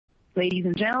Ladies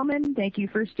and gentlemen, thank you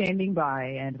for standing by,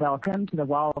 and welcome to the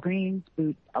Walgreens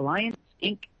Boots Alliance,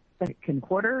 Inc. second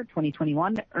quarter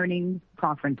 2021 earnings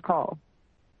conference call.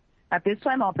 At this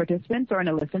time, all participants are in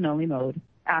a listen-only mode.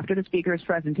 After the speaker's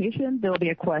presentation, there will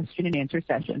be a question-and-answer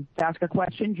session. To ask a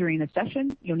question during the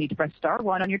session, you'll need to press star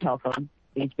one on your telephone.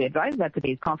 Please be advised that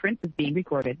today's conference is being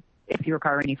recorded. If you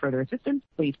require any further assistance,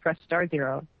 please press star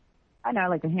zero. I'd now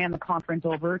like to hand the conference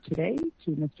over today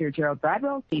to Mr. Gerald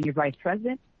Bradwell, Senior Vice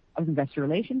President of Investor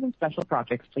Relations and Special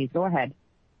Projects. Please go ahead.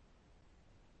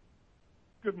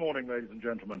 Good morning, ladies and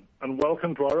gentlemen, and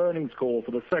welcome to our earnings call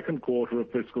for the second quarter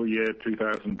of fiscal year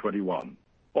 2021.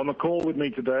 On the call with me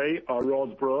today are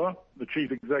Roz Brewer, the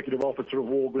Chief Executive Officer of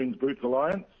Walgreens Boots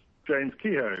Alliance, James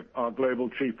Kehoe, our Global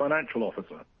Chief Financial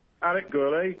Officer, Alec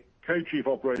Gourlay, Co-Chief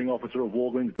Operating Officer of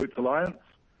Walgreens Boots Alliance,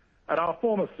 and our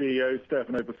former CEO,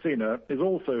 Stefano Pessina, is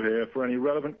also here for any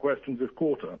relevant questions this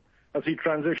quarter as he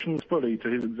transitions fully to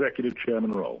his Executive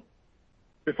Chairman role.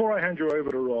 Before I hand you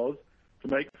over to Roz to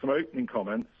make some opening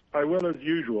comments, I will, as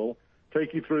usual,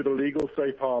 take you through the legal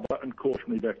safe harbor and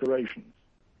cautionary declarations.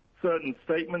 Certain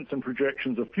statements and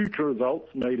projections of future results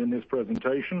made in this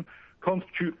presentation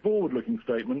constitute forward-looking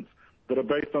statements that are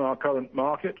based on our current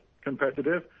market,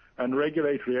 competitive, and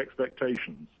regulatory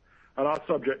expectations, and are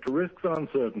subject to risks and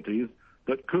uncertainties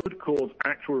that could cause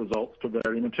actual results to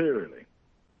vary materially.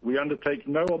 We undertake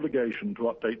no obligation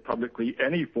to update publicly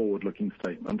any forward-looking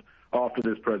statement after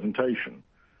this presentation,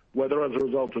 whether as a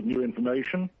result of new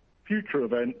information, future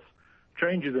events,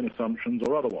 changes in assumptions,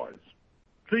 or otherwise.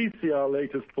 Please see our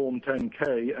latest Form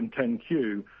 10-K and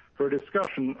 10-Q for a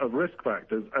discussion of risk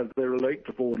factors as they relate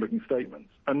to forward-looking statements,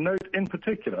 and note in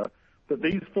particular that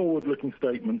these forward-looking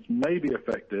statements may be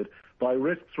affected by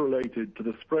risks related to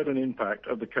the spread and impact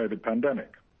of the COVID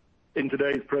pandemic. In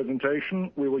today's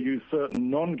presentation, we will use certain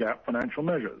non-GAAP financial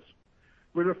measures.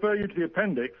 We refer you to the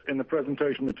appendix in the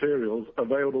presentation materials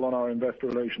available on our investor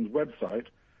relations website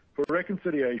for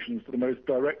reconciliations to the most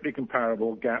directly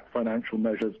comparable GAAP financial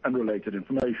measures and related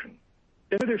information.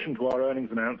 In addition to our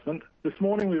earnings announcement, this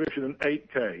morning we issued an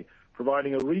 8-K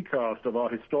providing a recast of our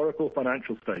historical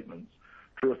financial statements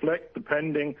to reflect the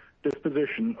pending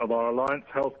disposition of our Alliance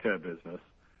Healthcare business,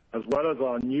 as well as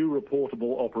our new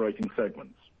reportable operating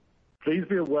segments. Please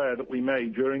be aware that we may,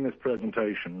 during this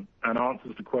presentation and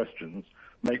answers to questions,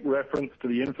 make reference to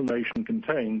the information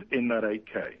contained in that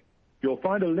 8-K. You'll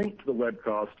find a link to the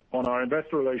webcast on our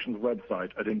investor relations website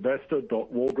at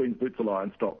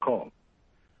investor.walgreensbootsalliance.com.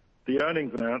 The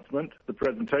earnings announcement, the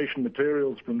presentation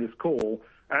materials from this call,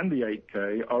 and the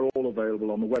 8-K are all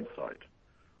available on the website.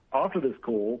 After this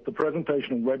call, the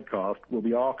presentation and webcast will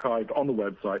be archived on the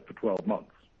website for 12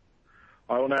 months.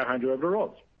 I will now hand you over to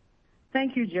Roz.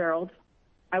 Thank you, Gerald.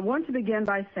 I want to begin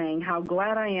by saying how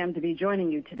glad I am to be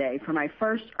joining you today for my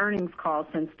first earnings call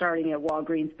since starting at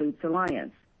Walgreens Boots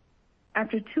Alliance.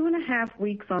 After 2.5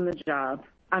 weeks on the job,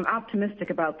 I'm optimistic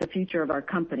about the future of our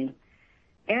company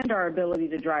and our ability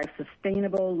to drive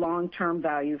sustainable long-term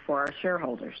value for our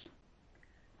shareholders.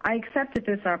 I accepted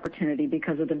this opportunity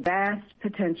because of the vast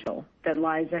potential that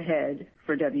lies ahead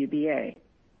for WBA.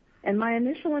 And my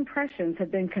initial impressions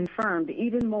have been confirmed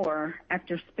even more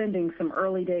after spending some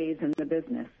early days in the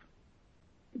business.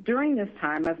 During this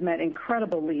time, I've met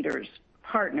incredible leaders,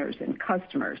 partners, and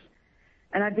customers,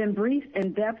 and I've been briefed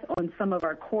in depth on some of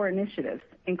our core initiatives,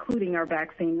 including our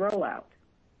vaccine rollout.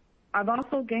 I've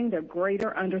also gained a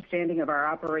greater understanding of our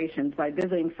operations by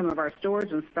visiting some of our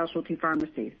stores and specialty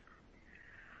pharmacies.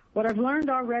 What I've learned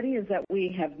already is that we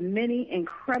have many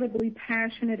incredibly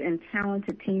passionate and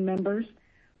talented team members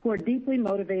who are deeply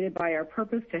motivated by our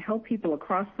purpose to help people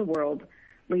across the world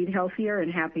lead healthier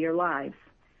and happier lives.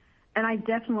 And I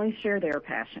definitely share their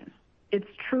passion. It's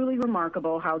truly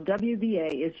remarkable how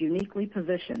WBA is uniquely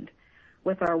positioned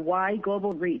with our wide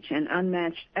global reach and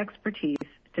unmatched expertise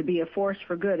to be a force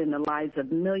for good in the lives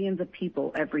of millions of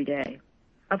people every day.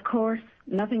 Of course,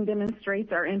 nothing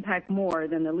demonstrates our impact more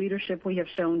than the leadership we have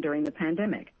shown during the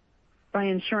pandemic by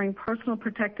ensuring personal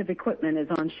protective equipment is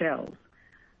on shelves,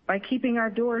 by keeping our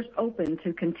doors open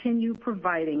to continue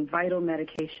providing vital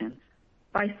medications,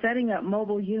 by setting up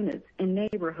mobile units in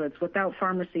neighborhoods without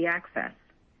pharmacy access,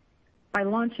 by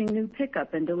launching new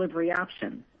pickup and delivery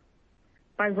options,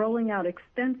 by rolling out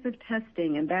extensive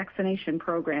testing and vaccination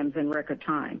programs in record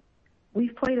time.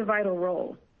 We've played a vital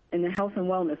role in the health and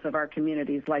wellness of our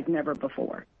communities like never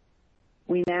before.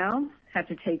 We now have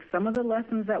to take some of the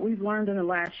lessons that we've learned in the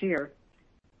last year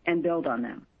and build on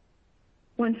them.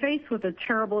 When faced with a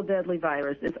terrible, deadly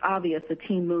virus, it's obvious the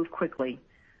team moved quickly,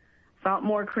 thought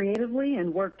more creatively,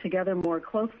 and worked together more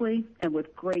closely and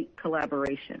with great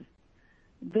collaboration.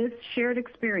 This shared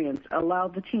experience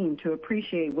allowed the team to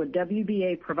appreciate what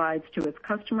WBA provides to its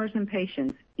customers and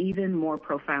patients even more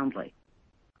profoundly.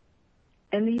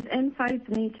 And these insights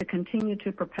need to continue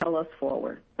to propel us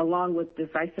forward, along with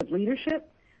decisive leadership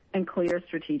and clear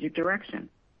strategic direction.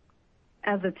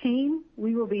 As a team,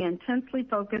 we will be intensely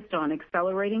focused on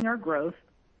accelerating our growth,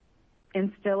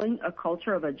 instilling a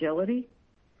culture of agility,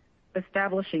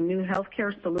 establishing new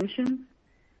healthcare solutions,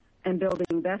 and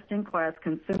building best-in-class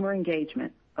consumer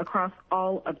engagement across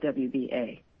all of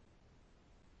WBA.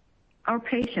 Our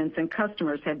patients and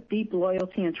customers have deep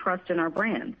loyalty and trust in our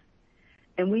brands,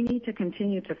 and we need to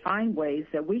continue to find ways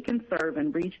that we can serve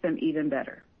and reach them even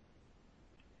better.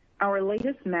 Our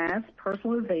latest mass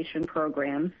personalization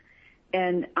programs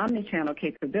and omnichannel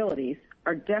capabilities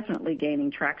are definitely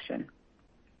gaining traction,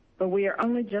 but we are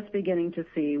only just beginning to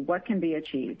see what can be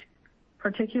achieved,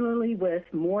 particularly with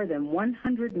more than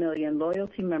 100 million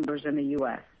loyalty members in the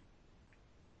U.S.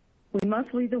 We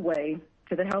must lead the way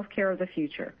to the healthcare of the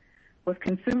future with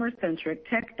consumer-centric,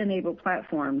 tech-enabled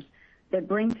platforms that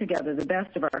bring together the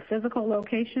best of our physical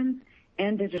locations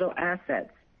and digital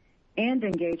assets and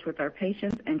engage with our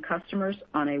patients and customers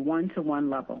on a one-to-one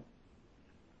level.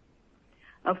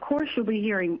 Of course, you'll be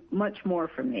hearing much more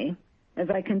from me as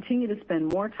I continue to spend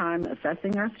more time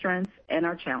assessing our strengths and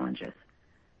our challenges.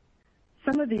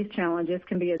 Some of these challenges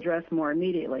can be addressed more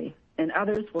immediately, and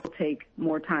others will take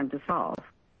more time to solve.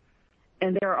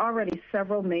 And there are already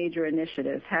several major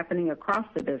initiatives happening across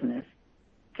the business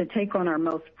to take on our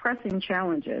most pressing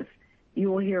challenges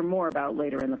you will hear more about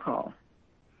later in the call.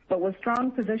 But with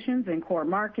strong positions in core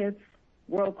markets,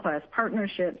 world-class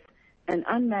partnerships, and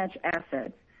unmatched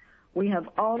assets, we have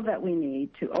all that we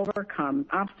need to overcome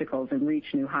obstacles and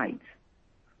reach new heights.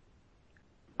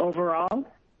 Overall,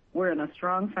 we're in a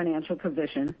strong financial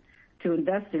position to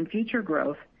invest in future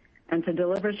growth and to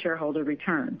deliver shareholder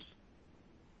returns.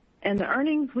 And the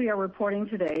earnings we are reporting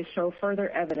today show further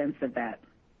evidence of that,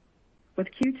 with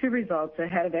Q2 results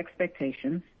ahead of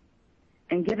expectations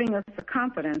and giving us the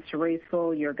confidence to raise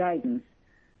full-year guidance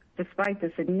despite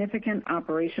the significant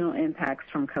operational impacts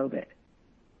from COVID.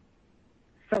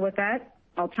 So with that,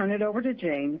 I'll turn it over to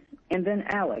James and then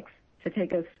Alex to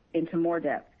take us into more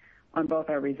depth on both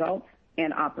our results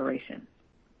and operations.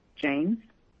 James?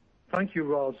 Thank you,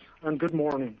 Roz, and good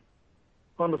morning.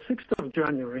 On the 6th of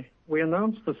January, we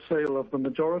announced the sale of the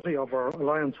majority of our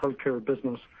Alliance Healthcare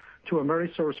business to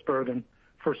AmerisourceBergen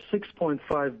for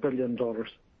 $6.5 billion.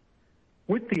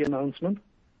 With the announcement,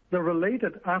 the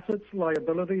related assets,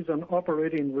 liabilities, and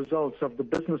operating results of the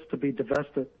business to be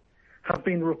divested have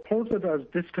been reported as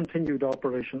discontinued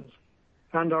operations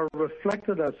and are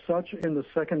reflected as such in the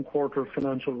second quarter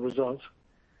financial results.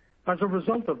 As a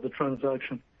result of the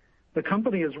transaction, the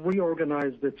company has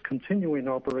reorganized its continuing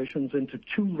operations into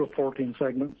two reporting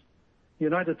segments,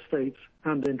 United States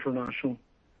and International.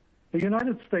 The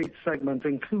United States segment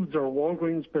includes our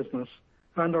Walgreens business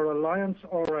and our Alliance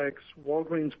RX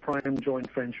Walgreens Prime joint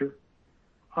venture.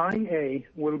 IA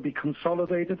will be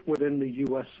consolidated within the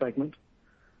U.S. segment,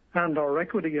 and our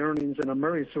equity earnings in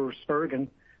AmerisourceBergen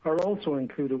are also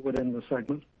included within the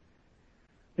segment.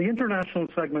 The International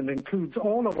segment includes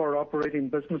all of our operating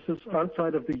businesses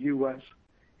outside of the U.S.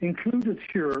 Included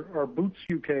here are Boots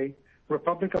UK,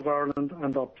 Republic of Ireland,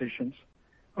 and Opticians,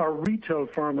 our retail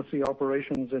pharmacy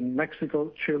operations in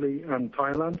Mexico, Chile, and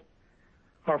Thailand,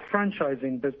 our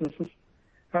franchising businesses,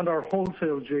 and our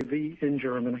wholesale JV in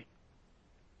Germany.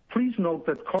 Please note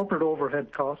that corporate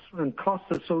overhead costs and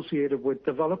costs associated with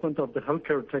development of the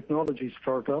healthcare technology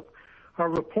startup are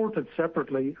reported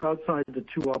separately outside the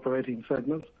two operating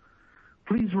segments.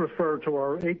 Please refer to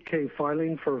our 8K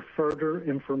filing for further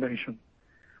information.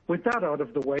 With that out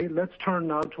of the way, let's turn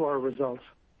now to our results.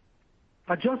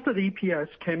 Adjusted EPS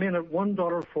came in at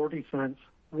 $1.40,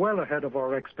 well ahead of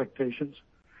our expectations,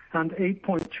 and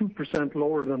 8.2%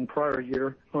 lower than prior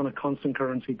year on a constant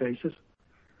currency basis.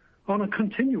 On a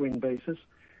continuing basis,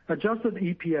 adjusted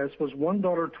EPS was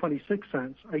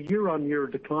 $1.26, a year-on-year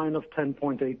decline of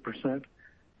 10.8%.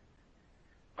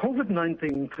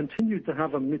 COVID-19 continued to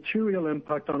have a material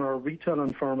impact on our retail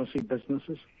and pharmacy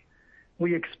businesses.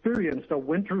 We experienced a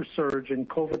winter surge in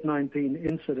COVID-19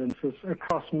 incidences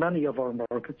across many of our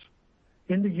markets.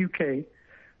 In the UK,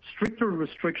 stricter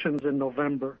restrictions in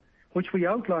November, which we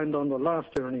outlined on the last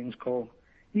earnings call,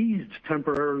 eased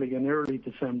temporarily in early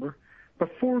December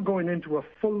before going into a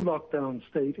full lockdown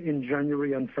state in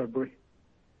January and February.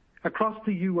 Across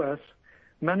the U.S.,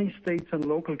 many states and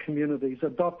local communities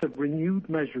adopted renewed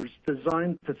measures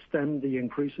designed to stem the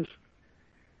increases.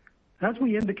 As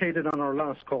we indicated on our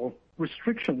last call,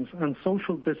 restrictions and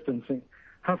social distancing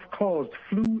have caused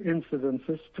flu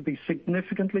incidences to be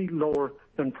significantly lower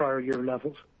than prior year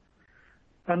levels.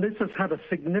 And this has had a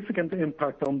significant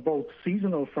impact on both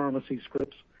seasonal pharmacy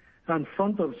scripts and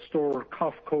front-of-store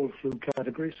cough, cold, flu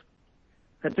categories.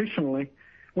 Additionally,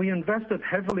 we invested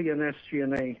heavily in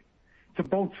SG&A to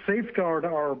both safeguard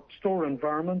our store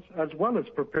environments as well as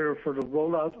prepare for the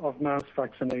rollout of mass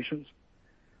vaccinations.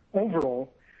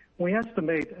 Overall, we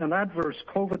estimate an adverse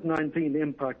COVID-19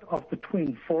 impact of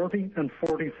between 40 and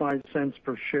 45 cents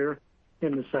per share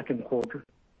in the second quarter.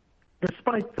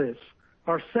 Despite this,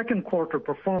 our second quarter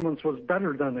performance was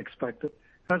better than expected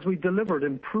as we delivered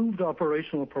improved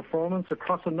operational performance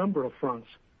across a number of fronts.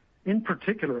 In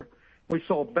particular, we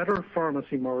saw better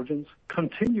pharmacy margins,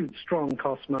 continued strong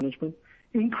cost management,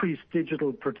 increased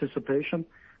digital participation,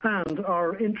 and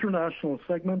our international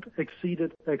segment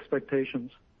exceeded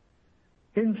expectations.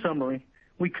 In summary,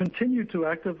 we continue to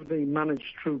actively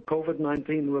manage through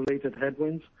COVID-19 related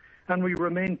headwinds, and we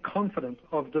remain confident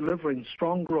of delivering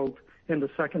strong growth in the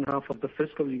second half of the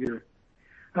fiscal year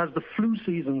as the flu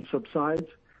season subsides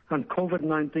and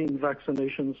COVID-19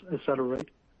 vaccinations accelerate.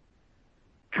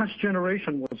 Cash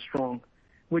generation was strong,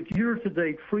 with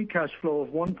year-to-date free cash flow of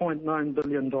 $1.9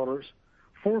 billion,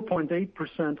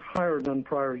 4.8% higher than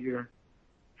prior year.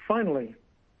 Finally,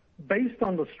 based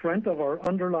on the strength of our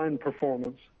underlying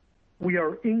performance, we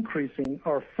are increasing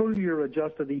our full-year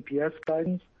adjusted EPS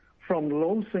guidance from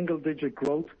low single-digit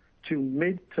growth to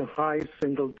mid to high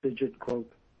single-digit growth.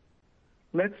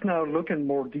 Let's now look in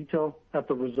more detail at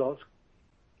the results.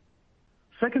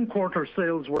 Second quarter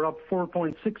sales were up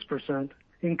 4.6%,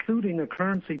 including a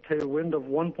currency tailwind of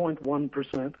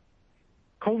 1.1%.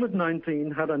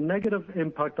 COVID-19 had a negative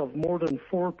impact of more than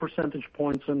 4 percentage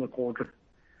points in the quarter.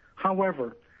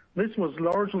 However, this was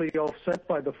largely offset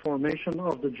by the formation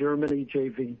of the Germany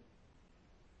JV.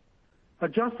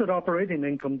 Adjusted operating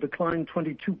income declined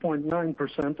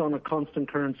 22.9% on a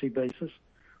constant currency basis,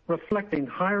 reflecting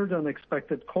higher than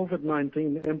expected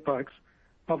COVID-19 impacts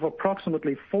of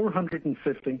approximately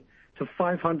 $450 to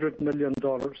 $500 million,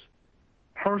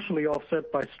 partially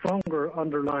offset by stronger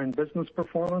underlying business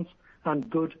performance and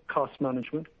good cost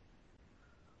management.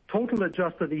 Total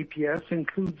adjusted EPS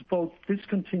includes both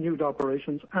discontinued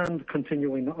operations and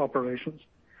continuing operations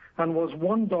and was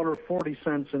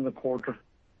 $1.40 in the quarter,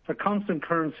 a constant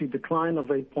currency decline of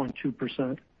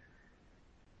 8.2%.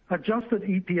 Adjusted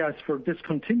EPS for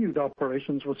discontinued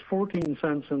operations was 14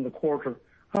 cents in the quarter,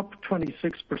 up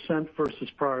 26% versus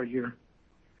prior year.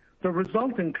 The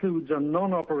result includes a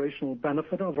non-operational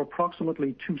benefit of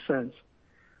approximately 2 cents,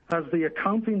 as the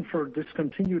accounting for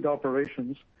discontinued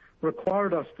operations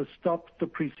required us to stop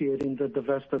depreciating the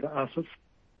divested assets.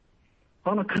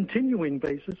 On a continuing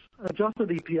basis, adjusted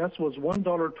EPS was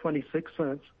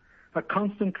 $1.26, a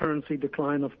constant currency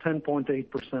decline of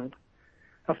 10.8%.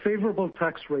 A favorable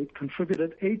tax rate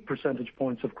contributed 8 percentage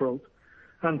points of growth,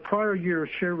 and prior year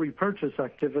share repurchase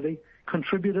activity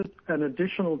contributed an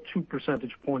additional 2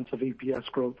 percentage points of EPS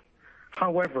growth.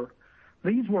 However,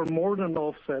 these were more than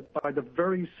offset by the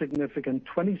very significant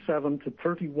 27 to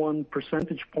 31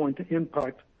 percentage point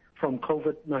impact from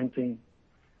COVID-19.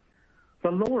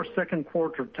 The lower second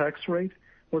quarter tax rate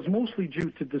was mostly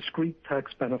due to discrete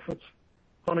tax benefits.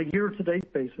 On a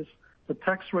year-to-date basis, the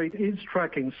tax rate is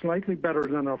tracking slightly better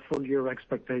than our full-year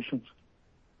expectations.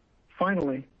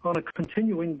 Finally, on a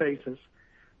continuing basis,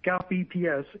 GAAP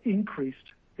EPS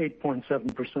increased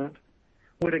 8.7%,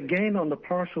 with a gain on the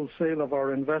partial sale of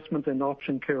our investment in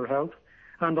Option Care Health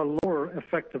and a lower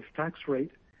effective tax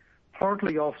rate,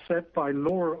 partly offset by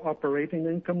lower operating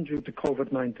income due to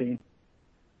COVID-19.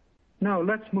 Now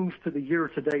let's move to the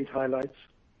year-to-date highlights.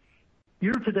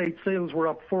 Year-to-date sales were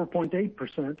up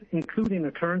 4.8%, including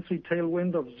a currency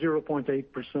tailwind of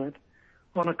 0.8%.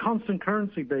 On a constant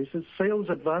currency basis, sales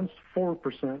advanced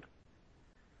 4%.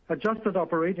 Adjusted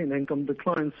operating income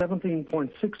declined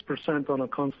 17.6% on a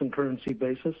constant currency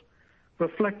basis,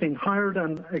 reflecting higher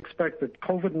than expected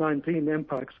COVID-19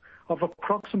 impacts of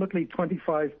approximately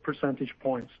 25 percentage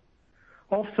points,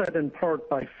 offset in part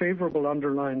by favorable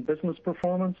underlying business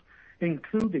performance,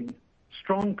 including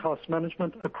strong cost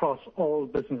management across all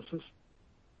businesses.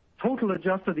 Total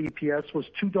adjusted EPS was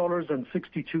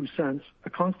 $2.62, a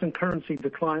constant currency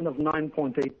decline of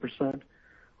 9.8%.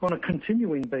 On a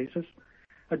continuing basis,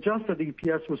 adjusted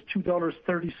EPS was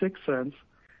 $2.36,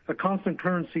 a constant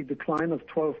currency decline of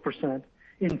 12%,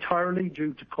 entirely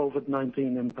due to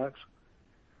COVID-19 impacts.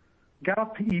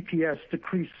 GAAP EPS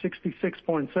decreased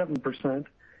 66.7%,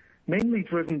 mainly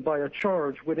driven by a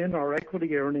charge within our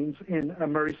equity earnings in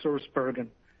AmerisourceBergen,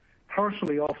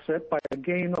 partially offset by a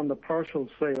gain on the partial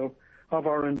sale of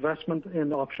our investment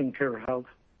in Option Care Health.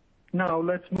 Now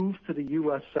let's move to the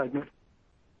U.S. segment.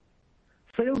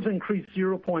 Sales increased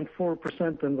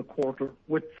 0.4% in the quarter,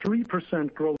 with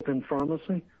 3% growth in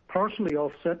pharmacy, partially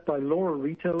offset by lower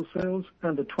retail sales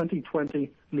and the 2020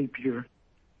 leap year.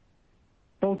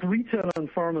 Both retail and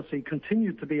pharmacy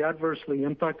continued to be adversely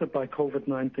impacted by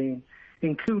COVID-19,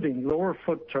 including lower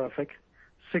foot traffic,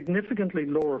 significantly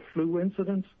lower flu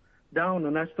incidents, down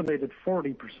an estimated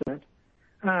 40%,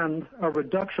 and a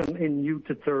reduction in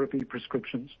new-to-therapy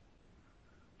prescriptions.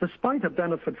 Despite a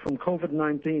benefit from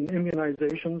COVID-19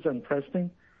 immunizations and testing,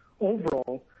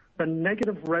 overall, the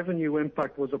negative revenue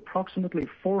impact was approximately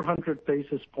 400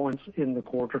 basis points in the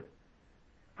quarter.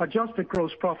 Adjusted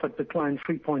gross profit declined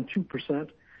 3.2%,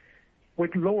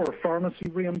 with lower pharmacy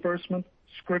reimbursement,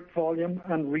 script volume,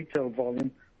 and retail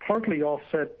volume, partly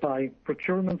offset by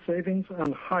procurement savings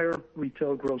and higher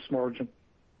retail gross margin.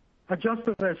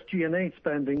 Adjusted SG&A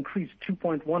spend increased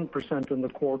 2.1% in the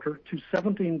quarter to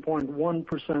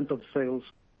 17.1% of sales,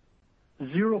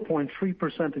 0.3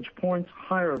 percentage points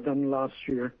higher than last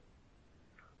year.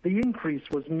 The increase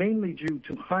was mainly due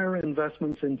to higher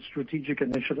investments in strategic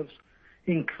initiatives,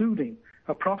 including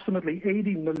approximately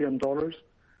 $80 million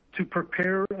to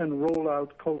prepare and roll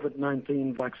out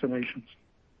COVID-19 vaccinations.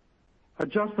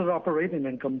 Adjusted operating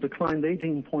income declined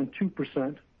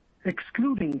 18.2%.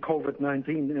 Excluding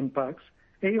COVID-19 impacts,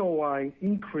 AOI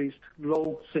increased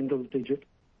low single digit.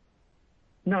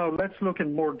 Now let's look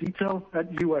in more detail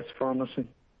at U.S. pharmacy.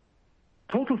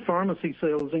 Total pharmacy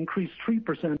sales increased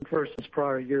 3% versus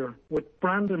prior year, with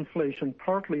brand inflation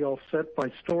partly offset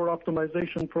by store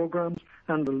optimization programs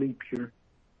and the leap year.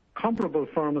 Comparable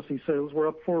pharmacy sales were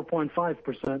up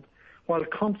 4.5%, while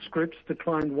comp scripts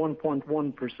declined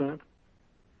 1.1%.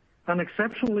 An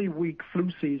exceptionally weak flu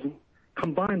season,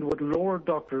 combined with lower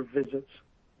doctor visits,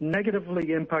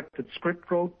 negatively impacted script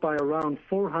growth by around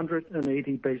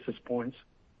 480 basis points.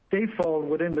 Dayfall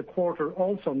within the quarter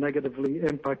also negatively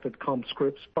impacted comp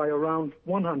scripts by around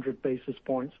 100 basis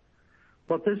points,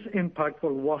 but this impact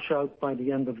will wash out by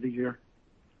the end of the year.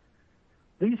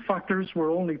 These factors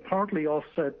were only partly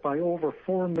offset by over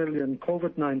 4 million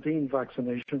COVID-19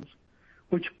 vaccinations,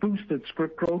 which boosted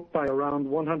script growth by around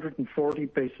 140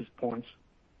 basis points.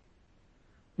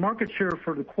 Market share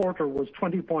for the quarter was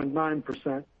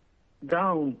 20.9%,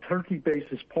 down 30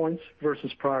 basis points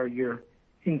versus prior year,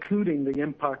 including the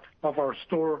impact of our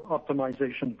store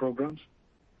optimization programs.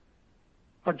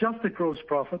 Adjusted gross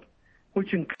profit,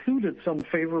 which included some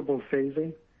favorable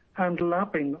phasing and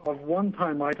lapping of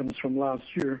one-time items from last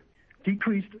year,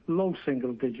 decreased low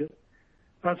single digit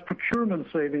as procurement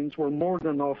savings were more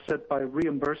than offset by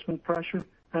reimbursement pressure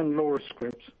and lower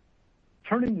scripts.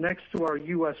 Turning next to our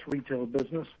U.S. retail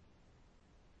business.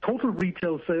 Total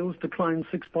retail sales declined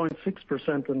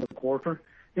 6.6% in the quarter,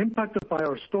 impacted by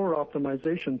our store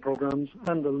optimization programs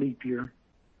and the leap year.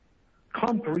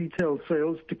 Comp retail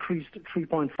sales decreased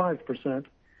 3.5%,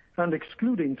 and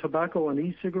excluding tobacco and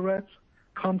e-cigarettes,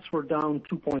 comps were down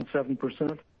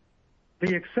 2.7%.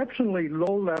 The exceptionally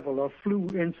low level of flu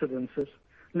incidences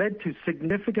led to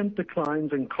significant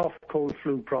declines in cough, cold,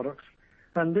 flu products,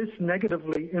 and this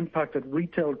negatively impacted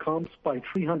retail comps by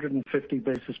 350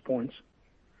 basis points.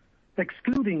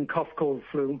 Excluding cough, cold,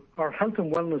 flu, our health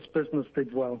and wellness business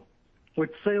did well, with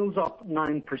sales up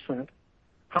 9%.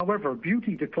 However,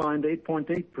 beauty declined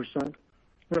 8.8%,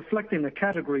 reflecting a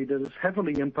category that is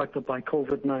heavily impacted by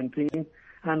COVID-19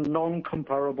 and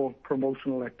non-comparable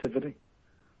promotional activity.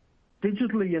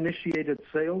 Digitally initiated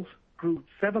sales grew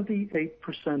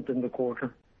 78% in the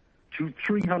quarter to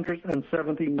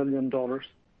 $370 million.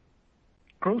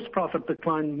 Gross profit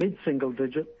declined mid-single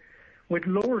digit, with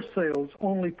lower sales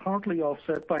only partly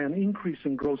offset by an increase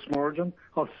in gross margin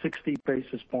of 60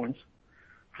 basis points,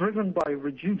 driven by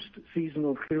reduced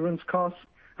seasonal clearance costs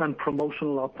and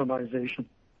promotional optimization.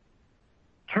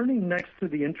 Turning next to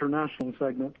the international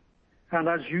segment, and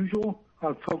as usual,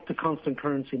 I'll talk to constant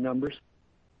currency numbers.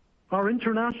 Our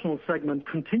international segment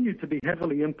continued to be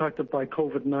heavily impacted by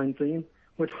COVID-19,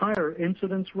 with higher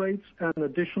incidence rates and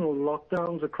additional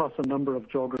lockdowns across a number of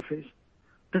geographies.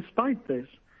 Despite this,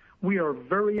 we are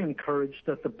very encouraged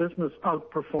that the business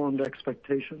outperformed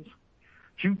expectations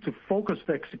due to focused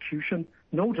execution,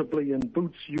 notably in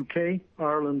Boots UK,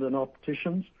 Ireland, and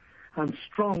Opticians, and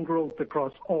strong growth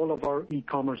across all of our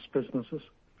e-commerce businesses.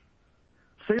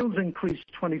 Sales increased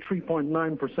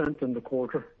 23.9% in the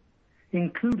quarter,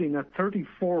 including a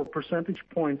 34 percentage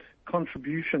point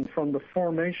contribution from the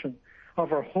formation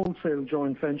of our wholesale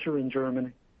joint venture in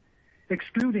Germany.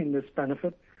 Excluding this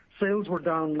benefit, sales were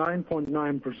down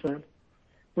 9.9%,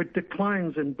 with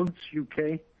declines in Boots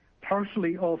UK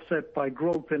partially offset by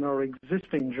growth in our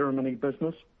existing Germany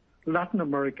business, Latin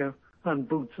America, and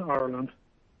Boots Ireland.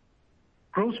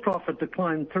 Gross profit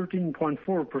declined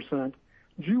 13.4%,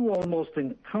 due almost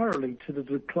entirely to the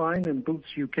decline in Boots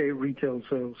UK retail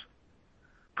sales.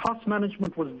 Cost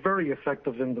management was very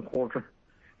effective in the quarter,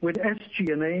 with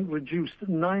SG&A reduced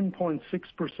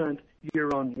 9.6%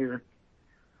 year-on-year.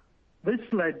 This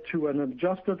led to an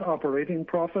adjusted operating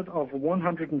profit of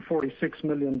 $146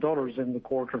 million in the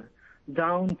quarter,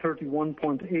 down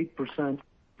 31.8%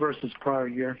 versus prior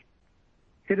year.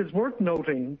 It is worth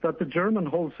noting that the German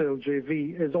wholesale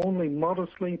JV is only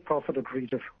modestly profit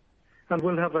accretive and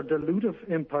will have a dilutive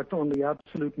impact on the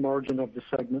absolute margin of the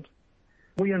segment.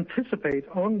 We anticipate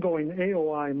ongoing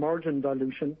AOI margin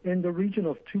dilution in the region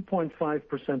of 2.5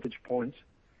 percentage points,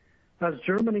 as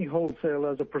Germany wholesale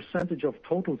as a percentage of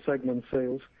total segment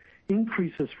sales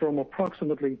increases from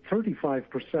approximately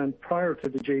 35% prior to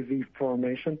the JV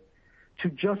formation to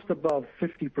just above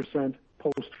 50%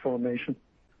 post-formation.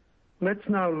 Let's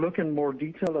now look in more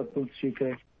detail at Boots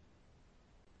UK.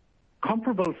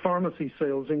 Comparable pharmacy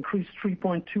sales increased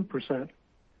 3.2%.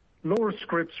 Lower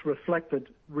scripts reflected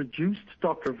reduced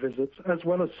doctor visits as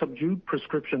well as subdued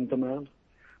prescription demand,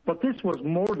 but this was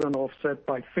more than offset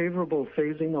by favorable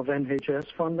phasing of NHS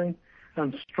funding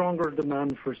and stronger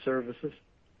demand for services.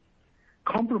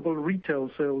 Comparable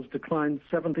retail sales declined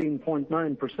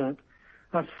 17.9%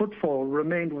 as footfall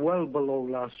remained well below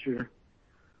last year.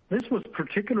 This was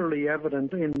particularly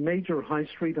evident in major high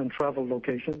street and travel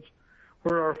locations,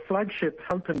 where our flagship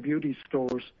health and beauty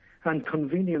stores and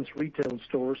convenience retail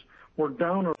stores were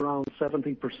down around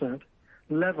 70%,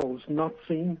 levels not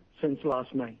seen since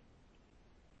last May.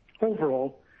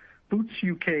 Overall, Boots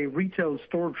UK retail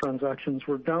store transactions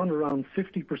were down around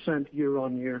 50%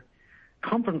 year-on-year,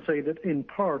 compensated in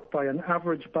part by an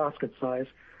average basket size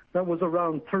that was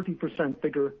around 30%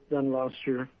 bigger than last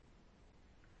year.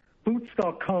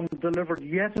 Boots.com delivered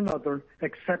yet another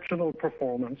exceptional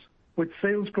performance, with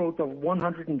sales growth of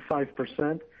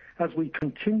 105% as we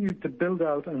continued to build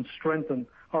out and strengthen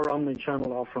our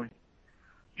omni-channel offering.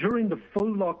 During the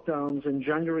full lockdowns in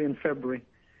January and February,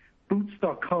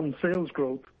 Boots.com sales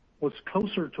growth was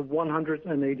closer to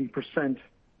 180%.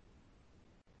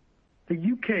 The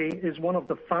UK is one of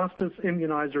the fastest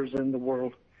immunizers in the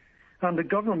world, and the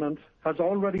government has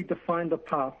already defined a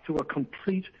path to a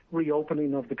complete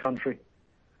reopening of the country.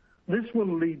 This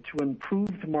will lead to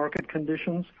improved market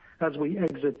conditions as we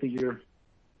exit the year.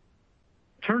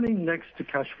 Turning next to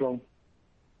cash flow.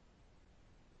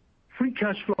 Free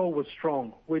cash flow was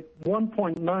strong, with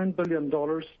 $1.9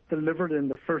 billion delivered in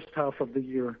the first half of the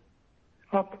year,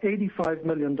 up $85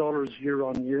 million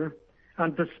year-on-year,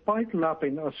 and despite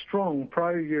lapping a strong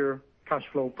prior year cash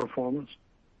flow performance.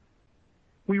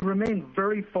 We remain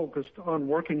very focused on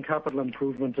working capital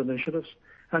improvement initiatives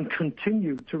and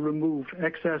continue to remove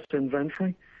excess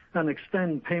inventory and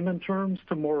extend payment terms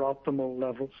to more optimal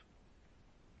levels.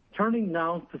 Turning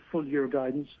now to full year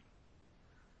guidance.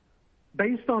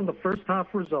 Based on the first half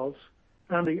results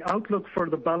and the outlook for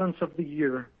the balance of the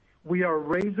year, we are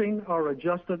raising our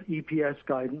adjusted EPS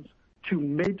guidance to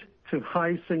mid to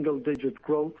high single-digit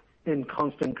growth in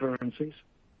constant currencies.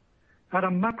 At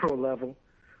a macro level,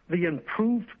 the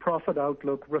improved profit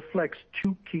outlook reflects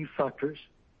two key factors.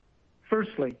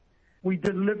 Firstly, we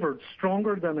delivered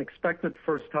stronger than expected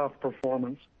first half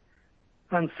performance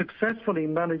and successfully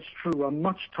managed through a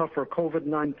much tougher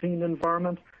COVID-19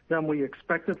 environment than we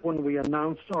expected when we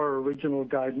announced our original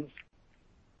guidance.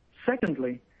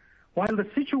 Secondly, while the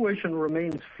situation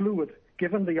remains fluid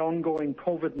given the ongoing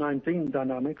COVID-19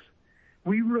 dynamics,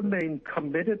 we remain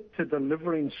committed to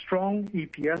delivering strong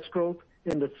EPS growth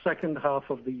in the second half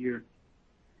of the year.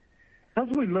 As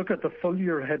we look at the full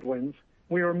year headwinds,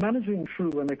 we are managing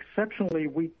through an exceptionally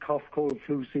weak cough, cold,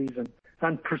 flu season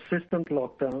and persistent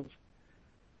lockdowns,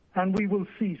 and we will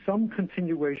see some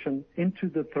continuation into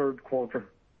the third quarter.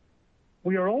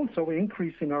 We are also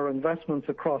increasing our investments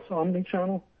across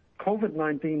omnichannel,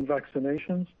 COVID-19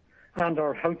 vaccinations, and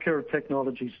our healthcare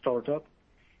technology startup.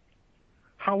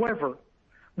 However,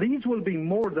 these will be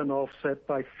more than offset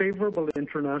by favorable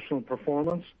international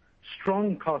performance,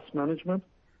 strong cost management,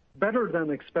 better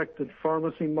than expected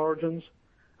pharmacy margins,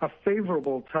 a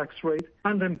favorable tax rate,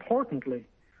 and importantly,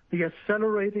 the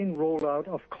accelerating rollout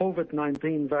of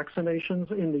COVID-19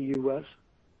 vaccinations in the U.S.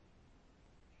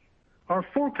 Our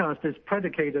forecast is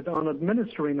predicated on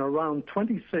administering around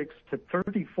 26 to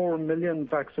 34 million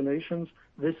vaccinations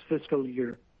this fiscal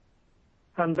year.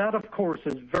 And that, of course,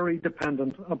 is very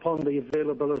dependent upon the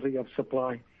availability of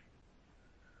supply.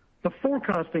 The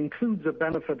forecast includes a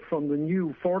benefit from the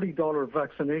new $40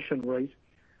 vaccination rate.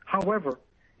 However,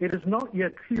 it is not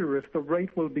yet clear if the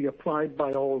rate will be applied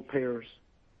by all payers.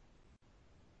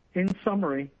 In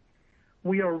summary,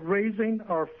 we are raising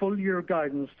our full-year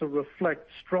guidance to reflect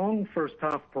strong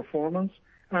first-half performance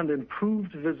and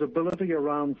improved visibility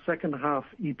around second-half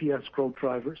EPS growth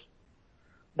drivers.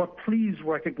 But please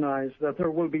recognize that there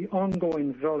will be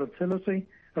ongoing volatility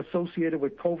associated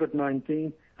with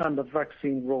COVID-19 and the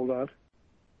vaccine rollout.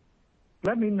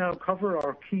 Let me now cover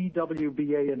our key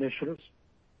WBA initiatives.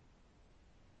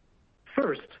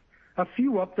 First, a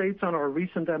few updates on our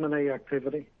recent M&A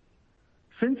activity.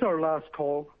 Since our last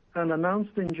call and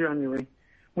announced in January,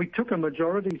 we took a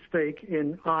majority stake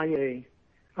in IA,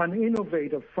 an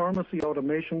innovative pharmacy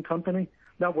automation company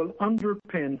that will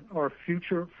underpin our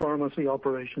future pharmacy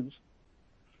operations.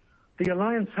 The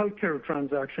Alliance Healthcare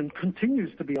transaction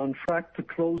continues to be on track to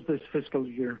close this fiscal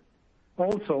year.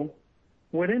 Also,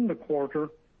 within the quarter,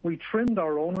 we trimmed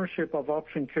our ownership of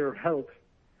Option Care Health,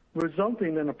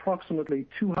 resulting in approximately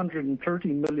 $230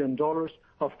 million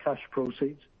of cash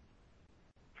proceeds.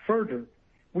 Further,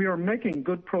 we are making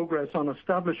good progress on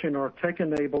establishing our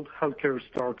tech-enabled healthcare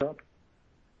startup.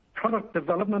 Product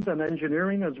development and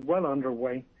engineering is well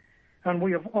underway, and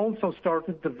we have also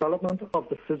started development of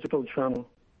the physical channel.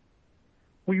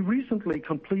 We recently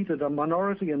completed a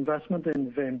minority investment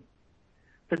in Vim,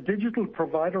 the digital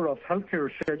provider of healthcare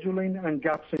scheduling and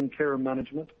gaps in care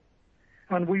management,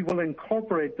 and we will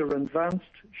incorporate their advanced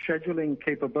scheduling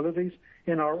capabilities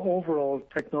in our overall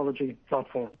technology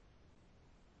platform.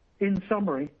 In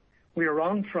summary, we are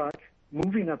on track,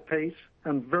 moving at pace,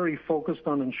 and very focused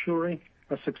on ensuring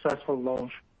a successful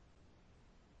launch.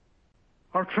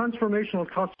 Our transformational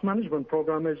cost management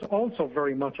program is also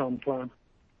very much on plan.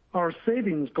 Our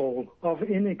savings goal of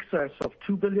in excess of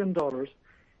 $2 billion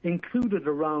included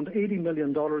around $80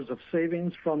 million of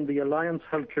savings from the Alliance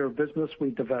Healthcare business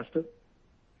we divested.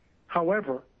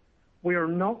 However, we are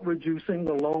not reducing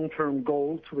the long-term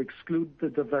goal to exclude the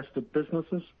divested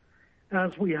businesses,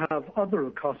 as we have other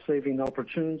cost-saving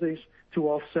opportunities to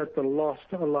offset the lost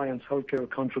Alliance Healthcare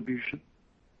contribution.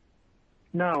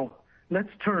 Now, let's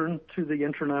turn to the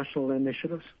international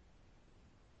initiatives.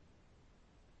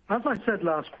 As I said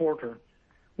last quarter,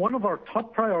 one of our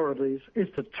top priorities is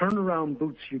to turn around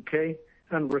Boots UK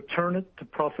and return it to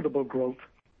profitable growth.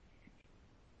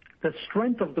 The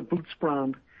strength of the Boots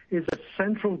brand is a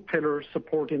central pillar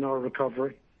supporting our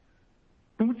recovery.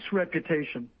 Boots'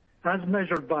 reputation, as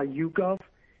measured by YouGov,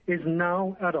 is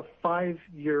now at a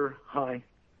 5-year high.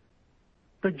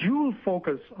 The dual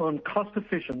focus on cost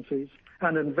efficiencies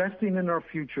and investing in our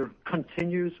future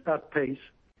continues at pace.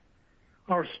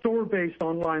 Our store-based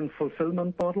online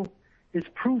fulfillment model is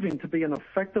proving to be an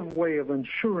effective way of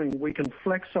ensuring we can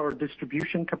flex our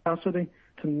distribution capacity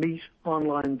to meet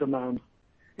online demand.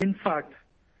 In fact,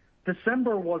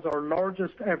 December was our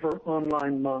largest ever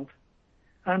online month,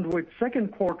 and with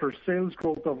second quarter sales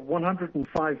growth of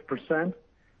 105%,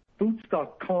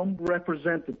 Boots.com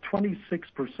represented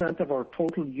 26% of our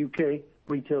total UK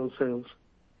retail sales.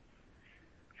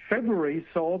 February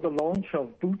saw the launch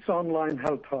of Boots Online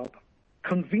Health Hub,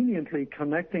 conveniently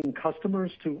connecting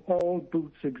customers to all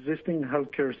Boots existing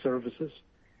healthcare services,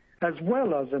 as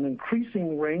well as an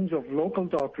increasing range of local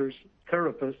doctors,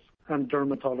 therapists, and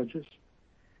dermatologists.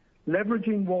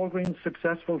 Leveraging Walgreens'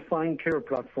 successful Find Care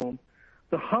platform,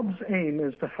 the Hub's aim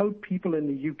is to help people in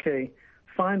the UK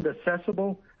find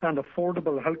accessible and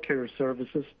affordable healthcare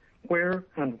services where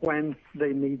and when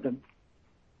they need them.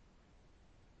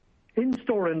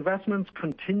 In-store investments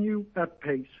continue at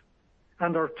pace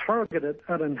and are targeted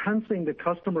at enhancing the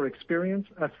customer experience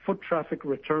as foot traffic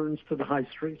returns to the high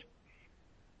street.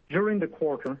 During the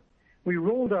quarter, we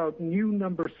rolled out new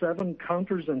number 7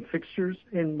 counters and fixtures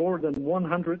in more than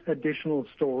 100 additional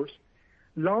stores,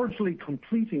 largely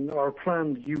completing our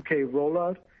planned UK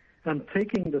rollout and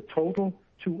taking the total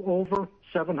to over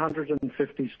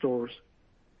 750 stores.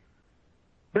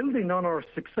 Building on our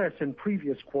success in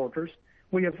previous quarters,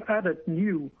 we have added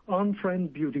new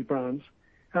on-trend beauty brands,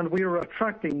 and we are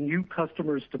attracting new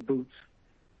customers to Boots.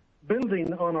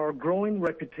 Building on our growing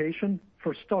reputation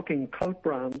for stocking cult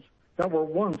brands that were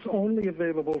once only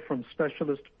available from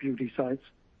specialist beauty sites.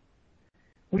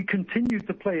 We continue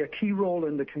to play a key role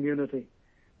in the community,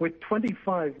 with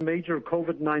 25 major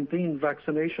COVID-19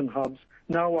 vaccination hubs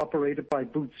now operated by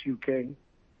Boots UK.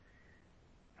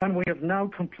 And we have now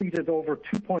completed over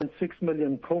 2.6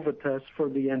 million COVID tests for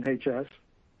the NHS.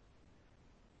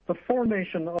 The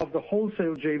formation of the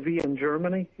wholesale JV in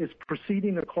Germany is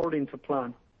proceeding according to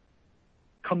plan.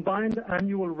 Combined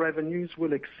annual revenues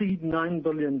will exceed $9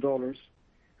 billion,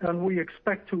 and we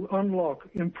expect to unlock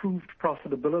improved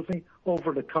profitability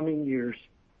over the coming years.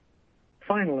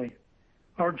 Finally,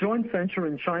 our joint venture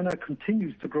in China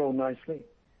continues to grow nicely,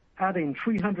 adding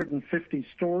 350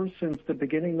 stores since the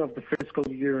beginning of the fiscal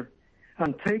year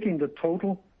and taking the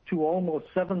total to almost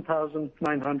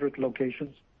 7,900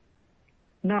 locations.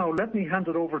 Now, let me hand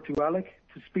it over to Alec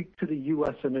to speak to the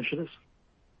U.S. initiatives.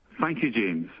 Thank you,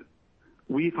 James.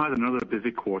 We've had another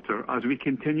busy quarter as we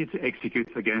continue to execute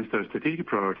against our strategic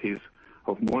priorities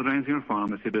of modernizing our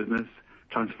pharmacy business,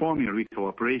 transforming our retail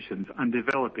operations, and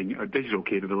developing our digital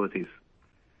capabilities.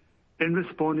 In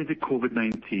responding to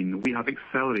COVID-19, we have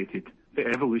accelerated the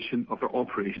evolution of our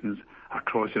operations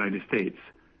across the United States,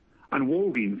 and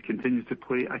Walgreens continues to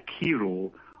play a key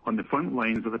role on the front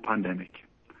lines of the pandemic.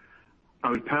 I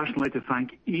would personally like to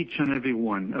thank each and every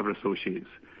one of our associates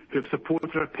who have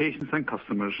supported our patients and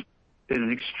customers in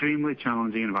an extremely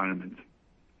challenging environment.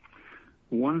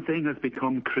 One thing has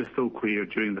become crystal clear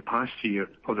during the past year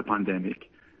of the pandemic: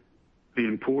 the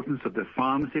importance of the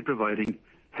pharmacy providing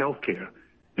healthcare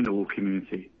in the local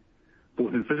community,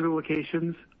 both in physical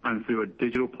locations and through our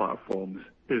digital platforms,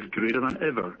 is greater than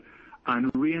ever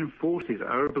and reinforces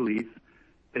our belief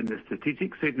in the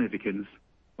strategic significance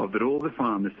of the role of the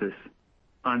pharmacist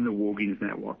and the Walgreens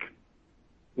network.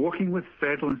 Working with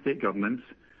federal and state governments,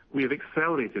 we have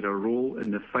accelerated our role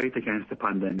in the fight against the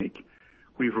pandemic.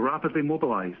 We've rapidly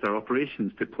mobilized our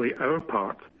operations to play our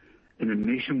part in the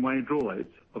nationwide rollout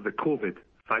of the COVID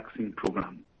vaccine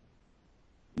program.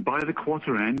 By the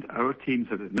quarter end, our teams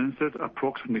have administered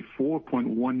approximately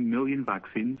 4.1 million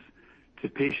vaccines to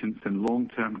patients in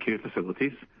long-term care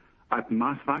facilities, at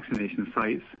mass vaccination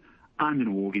sites, and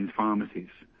in Walgreens pharmacies.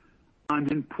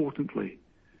 And importantly,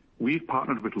 we've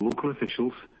partnered with local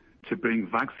officials to bring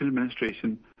vaccine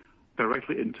administration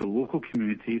directly into local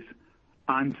communities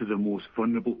and to the most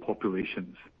vulnerable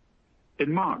populations.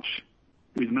 In March,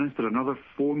 we administered another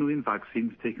 4 million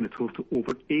vaccines, taking the total to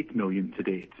over 8 million to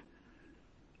date.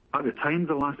 At the time of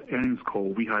the last earnings call,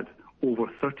 we had over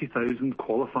 30,000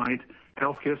 qualified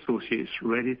healthcare associates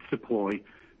ready to deploy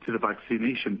to the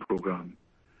vaccination program.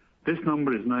 This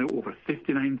number is now over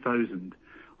 59,000,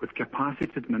 with capacity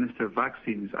to administer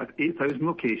vaccines at 8,000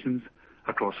 locations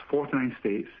across 49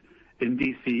 states in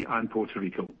D.C. and Puerto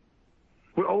Rico.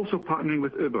 We're also partnering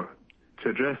with Uber to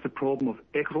address the problem of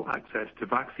equitable access to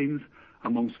vaccines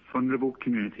amongst vulnerable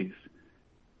communities,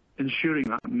 ensuring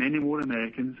that many more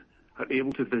Americans are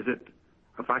able to visit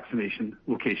a vaccination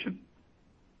location.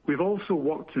 We've also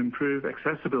worked to improve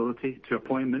accessibility to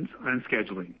appointments and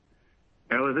scheduling.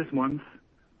 Earlier this month,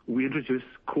 we introduced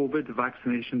COVID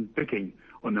vaccination booking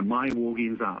on the My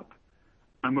Walgreens app,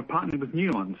 and we're partnering with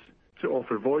Nuance to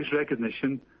offer voice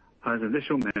recognition as an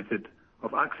initial method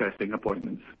of accessing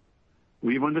appointments.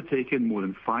 We've undertaken more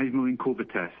than 5 million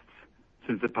COVID tests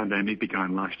since the pandemic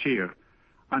began last year,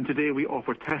 and today we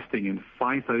offer testing in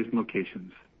 5,000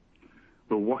 locations.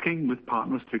 We're working with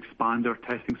partners to expand our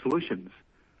testing solutions,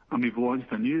 and we've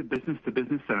launched a new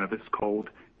business-to-business service called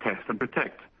Test and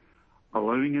Protect,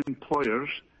 allowing employers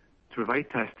to provide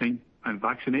testing and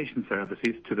vaccination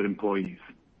services to their employees.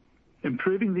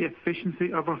 Improving the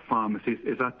efficiency of our pharmacies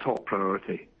is our top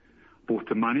priority, both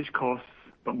to manage costs,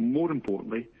 but more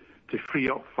importantly, to free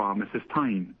up pharmacists'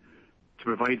 time to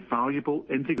provide valuable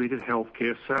integrated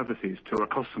healthcare services to our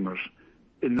customers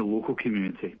in the local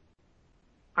community.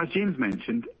 As James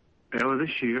mentioned, earlier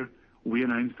this year, we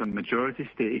announced a majority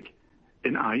stake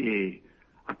in IA,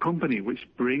 a company which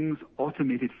brings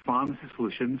automated pharmacy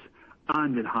solutions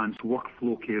and enhanced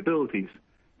workflow capabilities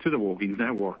to the Walgreens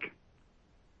network.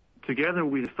 Together,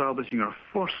 we're establishing our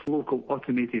first local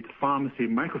automated pharmacy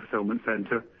micro-fulfillment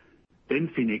center in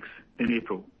Phoenix in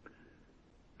April.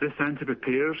 This center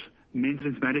prepares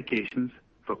maintenance medications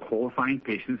for qualifying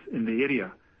patients in the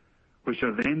area, which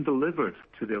are then delivered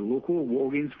to their local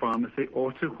Walgreens pharmacy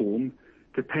or to home,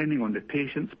 depending on the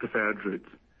patient's preferred route.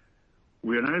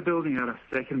 We are now building out a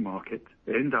second market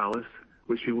in Dallas,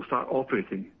 which we will start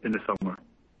operating in the summer.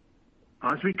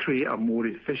 As we create a more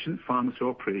efficient pharmacy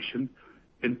operation,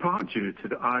 in part due to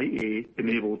the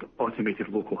IA-enabled automated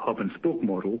local hub and spoke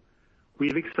model, we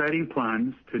have exciting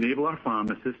plans to enable our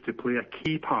pharmacists to play a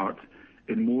key part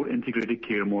in more integrated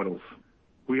care models.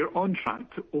 We are on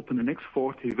track to open the next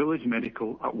 40 Village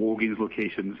Medical at Walgreens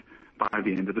locations by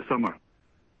the end of the summer.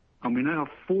 And we now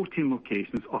have 14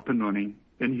 locations up and running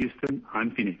in Houston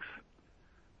and Phoenix.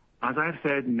 As I've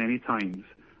said many times,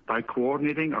 by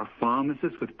coordinating our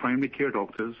pharmacists with primary care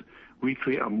doctors, we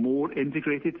create a more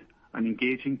integrated and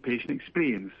engaging patient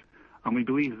experience, and we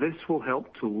believe this will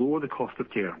help to lower the cost of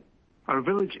care. Our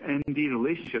Village MD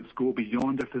relationships go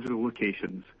beyond our physical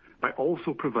locations by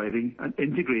also providing an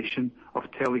integration of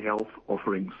telehealth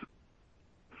offerings.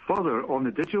 Further, on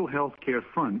the digital healthcare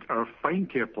front, our Find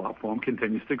Care platform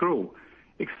continues to grow,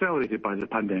 accelerated by the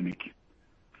pandemic.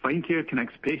 Find Care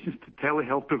connects patients to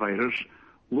telehealth providers,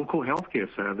 local healthcare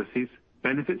services,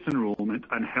 benefits enrollment,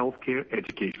 and healthcare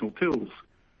educational tools.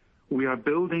 We are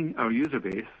building our user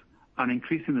base and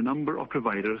increasing the number of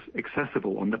providers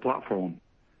accessible on the platform.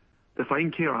 The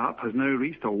Find Care app has now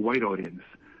reached a wide audience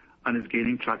and is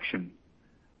gaining traction.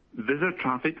 Visitor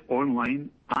traffic online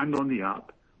and on the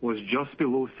app was just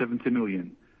below 70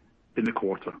 million in the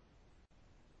quarter.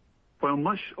 While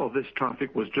much of this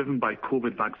traffic was driven by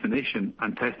COVID vaccination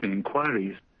and testing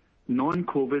inquiries,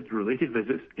 non-COVID related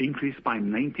visits increased by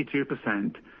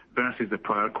 92% versus the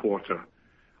prior quarter.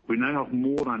 We now have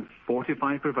more than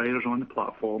 45 providers on the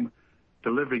platform,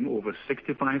 delivering over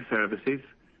 65 services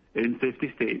in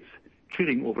 50 states,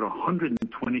 treating over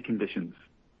 120 conditions.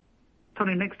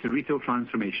 Turning next to retail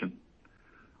transformation.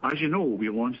 As you know, we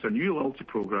launched our new loyalty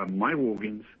program, My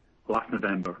Walgreens, last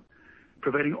November,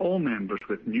 providing all members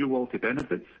with new loyalty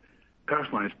benefits,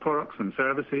 personalized products and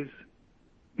services.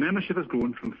 Membership has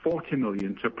grown from 40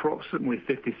 million to approximately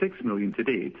 56 million to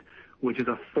date, which is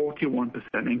a 41%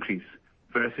 increase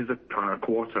versus the prior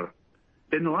quarter.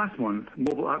 In the last month,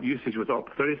 mobile app usage was up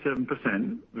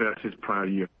 37% versus prior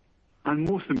year. And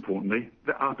most importantly,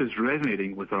 the app is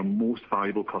resonating with our most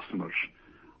valuable customers.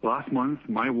 Last month,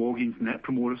 My Walgreens Net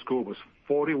Promoter Score was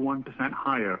 41%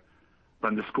 higher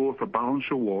than the score for Balance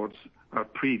Rewards, our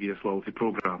previous loyalty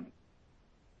program.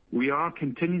 We are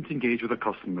continuing to engage with our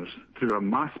customers through our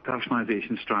mass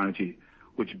personalization strategy,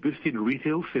 which boosted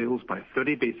retail sales by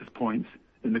 30 basis points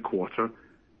in the quarter,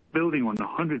 building on the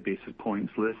 100 basis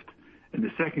points lift in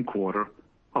the second quarter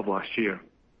of last year.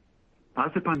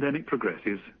 As the pandemic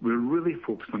progresses, we're really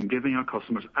focused on giving our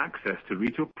customers access to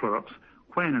retail products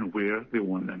when and where they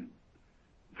want them,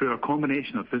 through a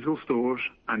combination of physical stores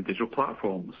and digital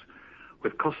platforms,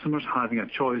 with customers having a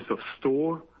choice of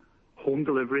store, home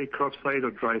delivery, curbside,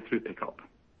 or drive-through pickup.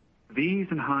 These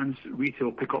enhanced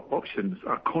retail pickup options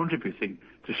are contributing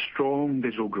to strong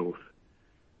digital growth.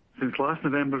 Since last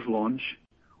November's launch,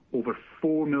 over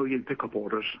 4 million pickup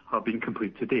orders have been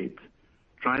completed to date,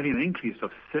 driving an increase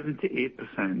of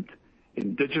 78%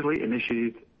 in digitally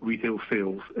initiated retail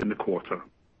sales in the quarter.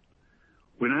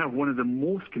 We now have one of the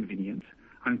most convenient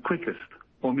and quickest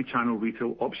omnichannel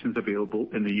retail options available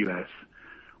in the U.S.,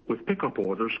 with pickup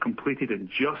orders completed in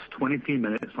just 23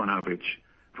 minutes on average,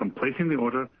 from placing the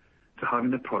order to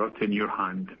having the product in your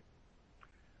hand.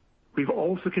 We've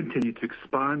also continued to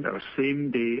expand our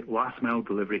same-day last-mile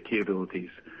delivery capabilities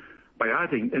by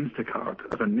adding Instacart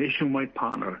as a nationwide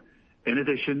partner, in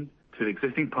addition to the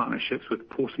existing partnerships with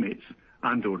Postmates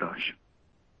and DoorDash.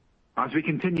 As we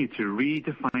continue to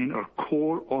redefine our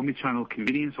core omnichannel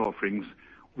convenience offerings,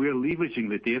 we are leveraging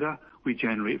the data we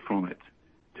generate from it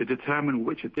to determine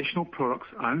which additional products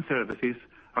and services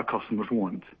our customers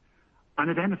want, and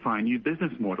identify new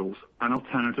business models and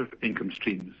alternative income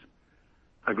streams.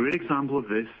 A great example of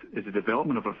this is the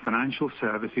development of a financial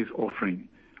services offering,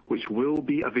 which will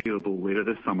be available later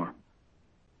this summer.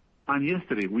 And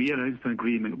yesterday, we announced an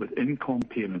agreement with Income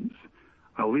Payments,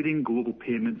 a leading global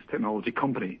payments technology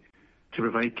company, to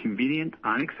provide convenient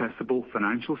and accessible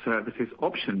financial services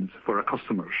options for our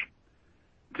customers.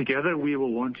 Together, we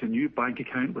will launch a new bank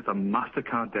account with a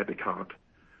MasterCard debit card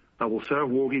that will serve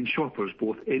Walgreens shoppers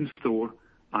both in-store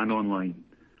and online,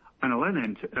 and allow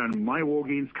them to earn My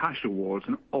Walgreens cash rewards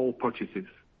on all purchases.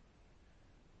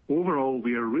 Overall,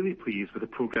 we are really pleased with the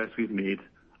progress we've made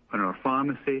on our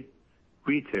pharmacy,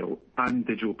 retail, and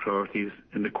digital priorities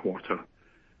in the quarter.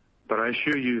 But I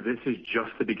assure you, this is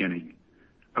just the beginning.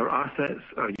 Our assets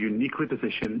are uniquely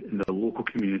positioned in the local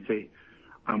community,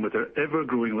 and with our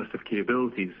ever-growing list of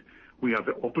capabilities, we have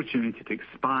the opportunity to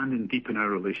expand and deepen our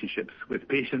relationships with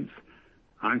patients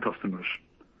and customers.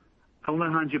 I'll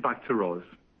now hand you back to Roz.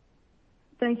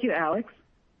 Thank you, Alex.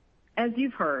 As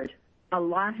you've heard, a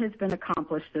lot has been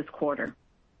accomplished this quarter.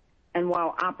 And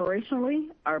while operationally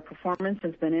our performance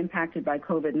has been impacted by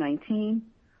COVID-19,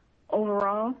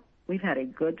 overall, we've had a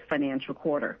good financial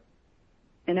quarter.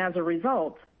 And as a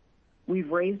result,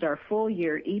 we've raised our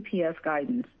full-year EPS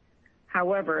guidance,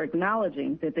 however,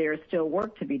 acknowledging that there is still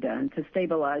work to be done to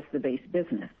stabilize the base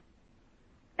business.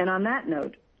 And on that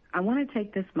note, I want to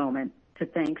take this moment to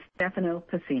thank Stefano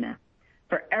Pessina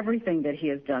for everything that he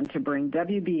has done to bring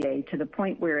WBA to the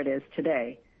point where it is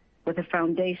today, with a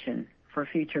foundation for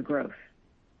future growth.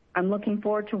 I'm looking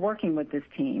forward to working with this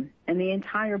team and the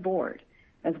entire board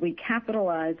as we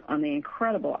capitalize on the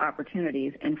incredible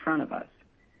opportunities in front of us.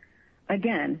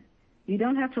 Again, you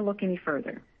don't have to look any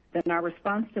further than our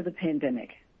response to the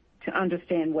pandemic to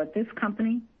understand what this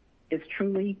company is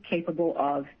truly capable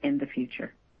of in the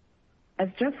future. As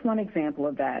just one example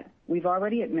of that, we've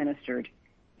already administered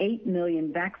 8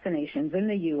 million vaccinations in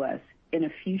the U.S. in a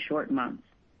few short months.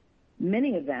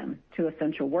 many of them to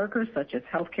essential workers such as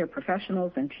healthcare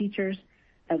professionals and teachers,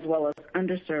 as well as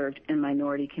underserved and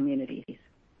minority communities.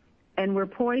 And we're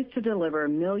poised to deliver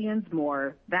millions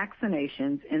more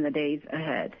vaccinations in the days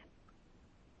ahead.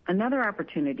 Another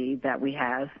opportunity that we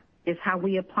have is how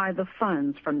we apply the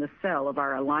funds from the sale of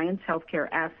our Alliance Healthcare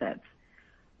assets,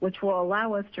 which will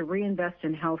allow us to reinvest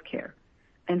in healthcare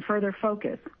and further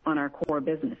focus on our core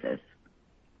businesses.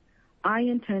 I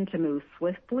intend to move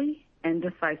swiftly and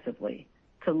decisively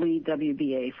to lead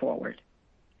WBA forward.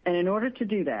 And in order to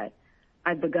do that,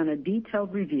 I've begun a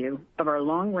detailed review of our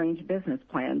long-range business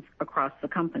plans across the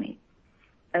company,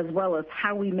 as well as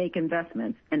how we make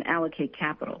investments and allocate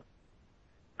capital.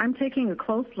 I'm taking a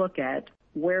close look at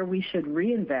where we should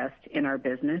reinvest in our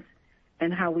business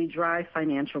and how we drive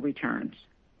financial returns.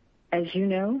 As you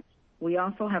know, we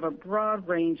also have a broad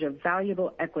range of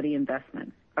valuable equity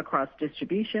investments across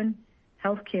distribution,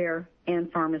 healthcare,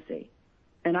 and pharmacy,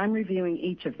 and I'm reviewing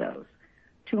each of those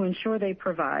to ensure they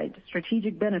provide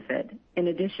strategic benefit in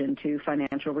addition to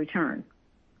financial return.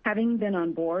 Having been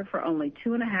on board for only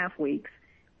 2.5 weeks,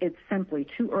 it's simply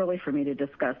too early for me to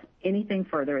discuss anything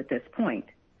further at this point,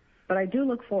 but I do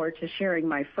look forward to sharing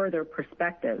my further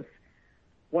perspectives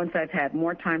once I've had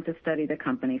more time to study the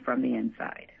company from the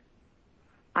inside.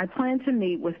 I plan to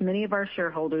meet with many of our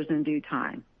shareholders in due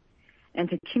time and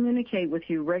to communicate with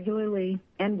you regularly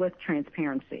and with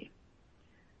transparency.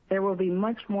 There will be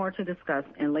much more to discuss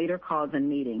in later calls and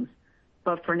meetings,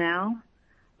 but for now,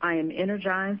 I am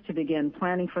energized to begin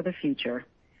planning for the future,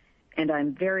 and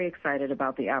I'm very excited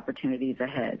about the opportunities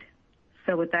ahead.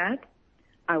 So with that,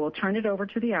 I will turn it over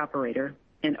to the operator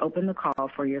and open the call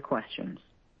for your questions.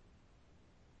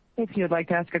 If you would like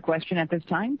to ask a question at this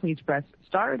time, please press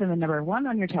star then the number 1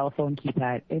 on your telephone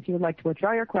keypad. If you would like to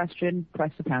withdraw your question,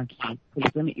 press the pound key.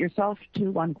 Please limit yourself to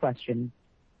one question.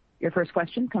 Your first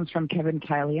question comes from Kevin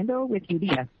Caliendo with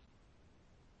UBS.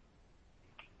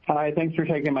 Hi, thanks for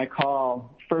taking my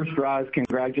call. First, Roz,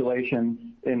 congratulations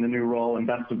in the new role and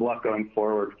best of luck going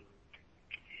forward.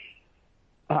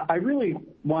 I really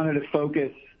wanted to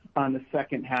focus on the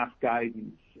second half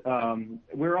guidance.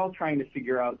 We're all trying to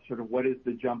figure out sort of what is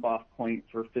the jump-off point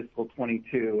for fiscal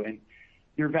 22, and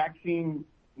your vaccine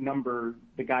number,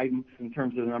 the guidance in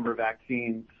terms of the number of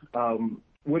vaccines,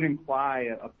 would imply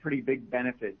a pretty big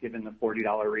benefit given the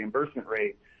 $40 reimbursement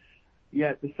rate.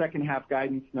 Yet the second half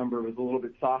guidance number was a little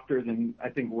bit softer than I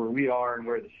think where we are and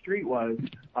where the street was,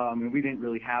 and we didn't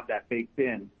really have that baked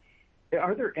in.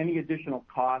 Are there any additional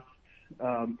costs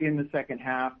in the second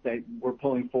half that we're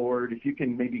pulling forward? If you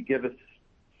can maybe give us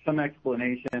some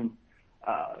explanation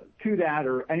to that,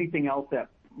 or anything else that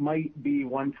might be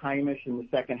one-time-ish in the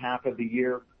second half of the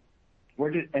year,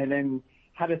 and then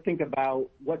how to think about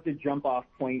what the jump-off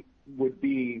point would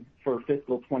be for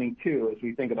fiscal 22 as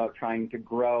we think about trying to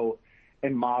grow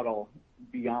and model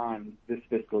beyond this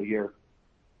fiscal year.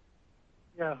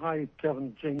 Yeah, hi,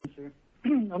 Kevin. James here.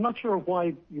 I'm not sure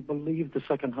why you believe the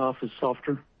second half is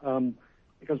softer,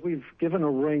 because we've given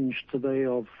a range today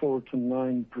of 4 to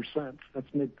 9%. That's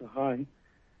mid to high.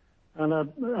 And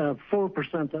at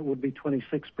 4%, that would be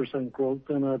 26% growth,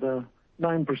 and at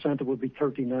 9%, it would be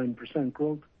 39%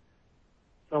 growth.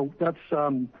 So that's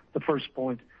the first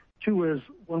point. 2 is,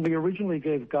 when we originally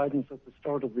gave guidance at the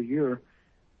start of the year,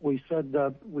 we said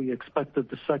that we expected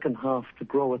the second half to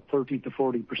grow at 30 to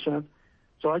 40%.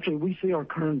 So actually, we see our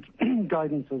current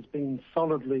guidance as being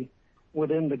solidly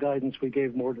within the guidance we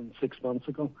gave more than 6 months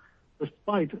ago,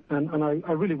 despite, and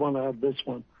I really want to add this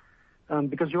one,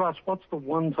 because you asked what's the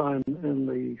one time in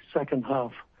the second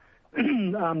half.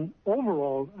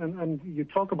 Overall, and you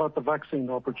talk about the vaccine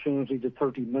opportunity, the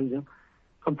 30 million,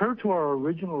 compared to our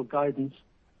original guidance,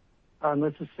 and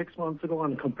this is 6 months ago,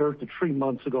 and compared to 3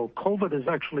 months ago, COVID is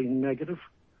actually negative.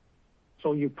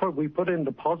 So we put in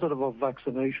the positive of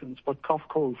vaccinations, but cough,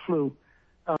 cold, flu,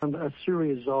 and a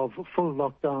series of full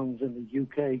lockdowns in the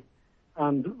UK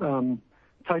and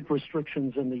tight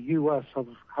restrictions in the US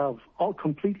have all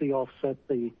completely offset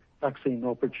the vaccine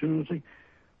opportunity.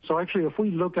 So actually, if we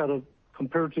look at it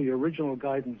compared to the original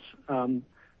guidance,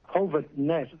 COVID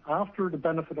net, after the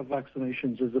benefit of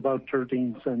vaccinations, is about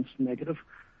 13 cents negative.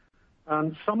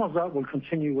 And some of that will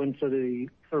continue into the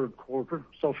third quarter.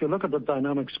 So if you look at the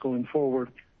dynamics going forward,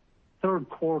 third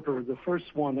quarter, the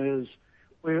first one is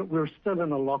we're still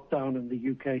in a lockdown in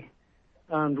the UK,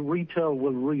 and retail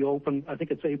will reopen, I think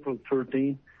it's April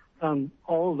 13, and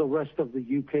all the rest of the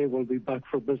UK will be back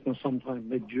for business sometime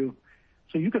mid-June.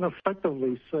 So you can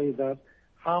effectively say that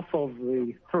half of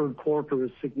the third quarter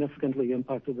is significantly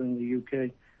impacted in the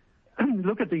UK.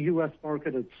 Look at the US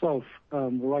market itself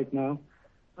right now.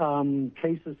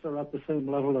 Cases are at the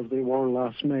same level as they were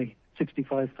last May.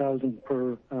 65,000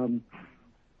 per.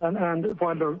 And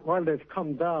while they've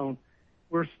come down,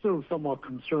 we're still somewhat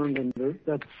concerned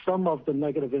that some of the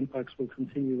negative impacts will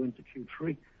continue into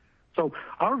Q3. So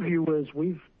our view is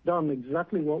we've done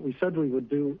exactly what we said we would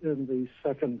do in the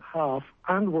second half,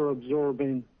 and we're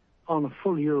absorbing on a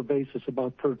full year basis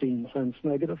about 13 cents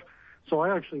negative. So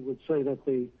I actually would say that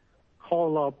the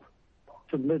call up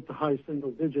to mid to high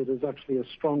single digit is actually a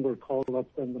stronger call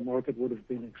up than the market would have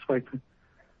been expecting.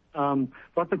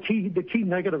 But the key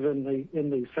negative in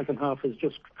the second half is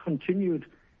just continued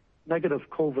negative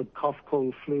COVID, cough,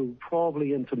 cold, flu,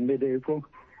 probably into mid-April,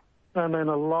 and then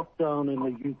a lockdown in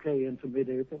the UK into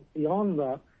mid-April. Beyond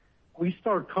that, we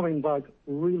start coming back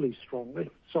really strongly.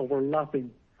 So we're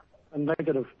lapping a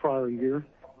negative prior year,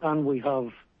 and we have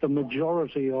the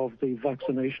majority of the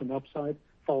vaccination upside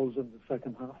falls in the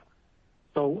second half.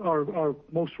 So our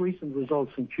most recent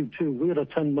results in Q2, we had a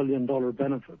 $10 million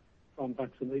benefit from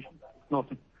vaccination,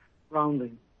 nothing,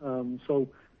 rounding. So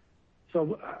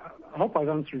I hope I've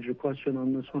answered your question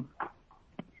on this one.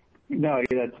 No,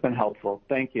 that's been helpful.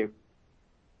 Thank you.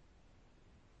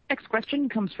 Next question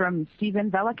comes from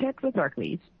Steven Valiquette with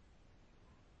Barclays.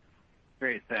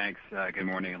 Great, thanks. Good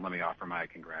morning, and let me offer my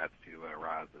congrats to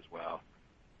Roz as well.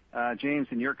 James,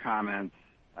 in your comments,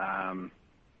 I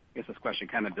guess this question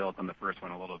kind of built on the first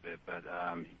one a little bit, but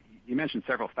you mentioned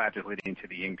several factors leading to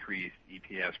the increased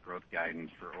EPS growth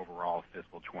guidance for overall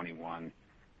fiscal 21.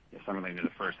 Some related to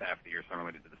the first half of the year, some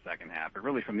related to the second half. But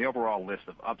really, from the overall list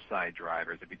of upside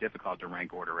drivers, it'd be difficult to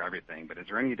rank order everything. But is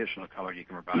there any additional color you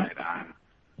can provide on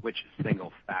which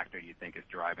single factor you think is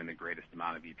driving the greatest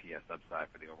amount of EPS upside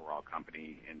for the overall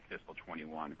company in fiscal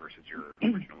 21 versus your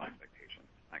original expectations?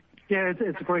 Thanks. Yeah,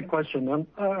 it's a great question.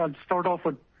 I'll start off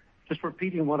with just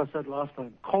repeating what I said last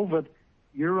time. COVID,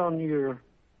 year on year,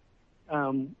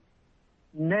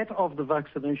 net of the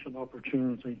vaccination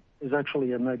opportunity is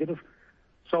actually a negative.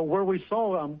 So where we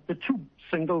saw the two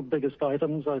single biggest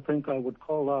items, I think I would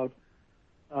call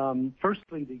out,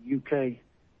 firstly, the UK.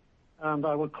 And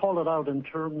I would call it out in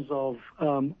terms of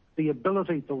the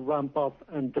ability to ramp up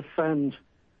and defend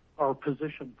our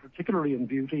position, particularly in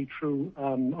beauty, through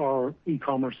our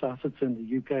e-commerce assets in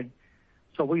the UK.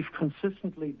 So we've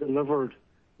consistently delivered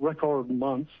record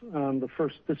months, and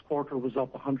this quarter was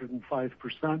up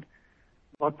 105%.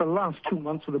 But the last 2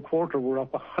 months of the quarter were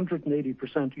up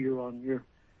 180% year on year.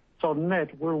 So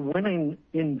net, we're winning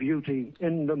in beauty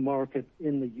in the market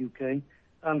in the UK,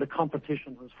 and the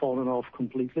competition has fallen off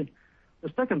completely.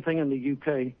 The second thing in the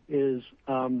UK is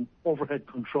overhead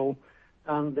control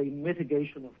and the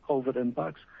mitigation of COVID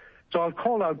impacts. So I'll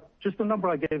call out just the number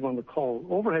I gave on the call.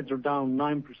 Overheads are down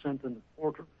 9% in the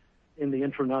quarter in the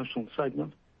international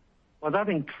segment. Well, that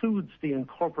includes the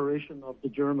incorporation of the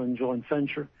German joint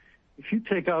venture. If you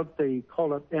take out the,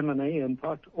 call it M&A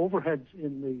impact, overheads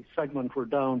in the segment were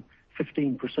down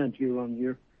 15% year on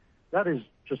year. That is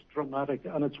just dramatic,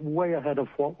 and it's way ahead of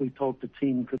what we thought the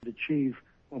team could achieve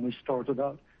when we started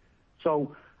out.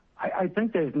 So I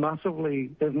think they've massively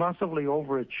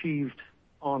overachieved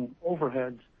on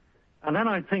overheads. And then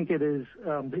I think it is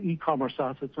the e-commerce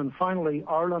assets. And finally,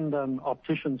 Ireland and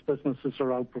opticians businesses are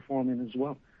outperforming as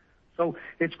well. So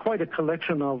it's quite a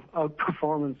collection of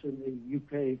outperformance in the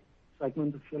UK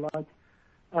segment, if you like.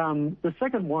 The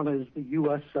second one is the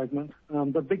US segment.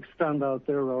 The big standout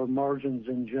there are margins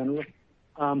in general.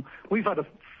 We've had a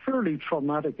fairly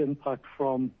traumatic impact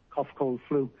from cough, cold,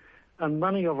 flu, and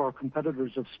many of our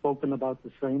competitors have spoken about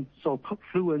the same. So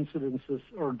flu incidences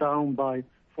are down by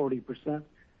 40%,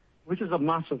 which is a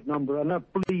massive number, and that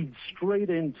bleeds straight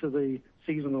into the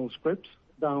seasonal scripts,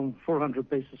 down 400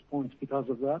 basis points because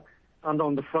of that, and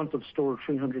on the front of store,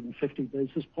 350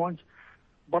 basis points.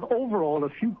 But overall,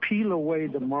 if you peel away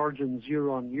the margins year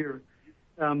on year,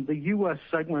 the U.S.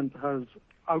 segment has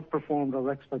outperformed our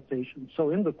expectations. So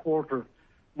in the quarter,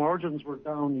 margins were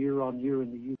down year on year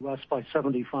in the U.S. by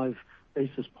 75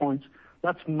 basis points.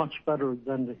 That's much better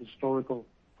than the historical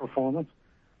performance.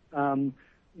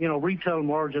 Retail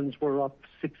margins were up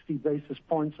 60 basis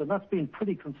points, and that's been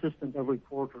pretty consistent every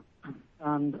quarter.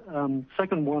 And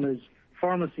second one is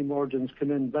pharmacy margins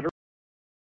come in better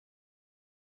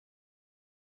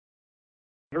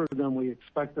than we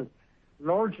expected,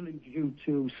 largely due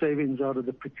to savings out of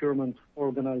the procurement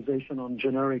organization on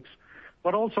generics,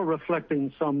 but also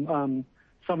reflecting some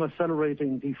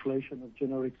accelerating deflation of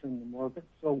generics in the market.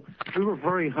 So we were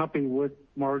very happy with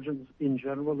margins in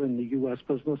general in the U.S.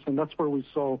 business, and that's where we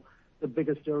saw the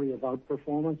biggest area of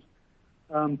outperformance.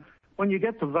 When you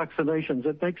get to vaccinations,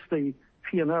 it makes the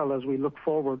P&L as we look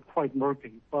forward quite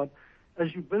murky. But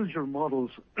as you build your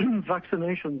models,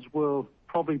 vaccinations will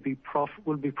probably be profit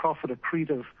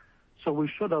accretive So we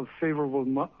should have favorable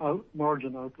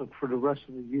margin outlook for the rest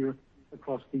of the year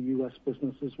across the U.S.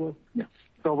 business as well. Yeah.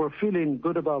 So we're feeling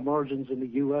good about margins in the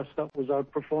U.S. That was our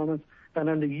performance. And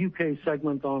then the U.K.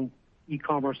 segment on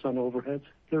e-commerce and overheads.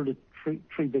 They're the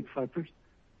three big factors.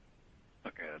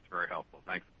 Okay, that's very helpful.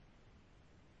 Thanks.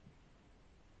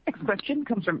 Next question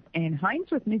comes from Ann Hines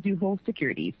with Mizuho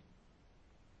Securities.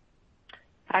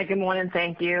 Hi, good morning.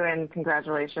 Thank you, and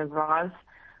congratulations, Roz.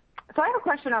 So I have a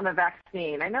question on the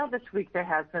vaccine. I know this week there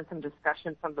has been some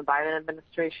discussion from the Biden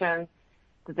administration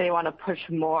that they want to push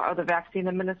more of the vaccine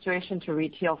administration to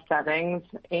retail settings,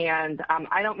 and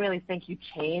I don't really think you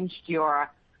changed your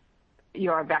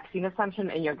vaccine assumption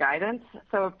in your guidance.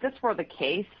 So if this were the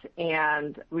case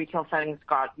and retail settings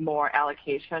got more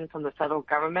allocation from the federal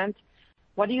government,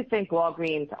 what do you think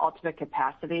Walgreens' ultimate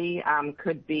capacity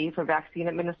could be for vaccine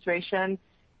administration?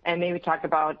 And maybe talk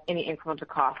about any incremental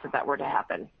costs if that were to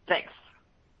happen. Thanks.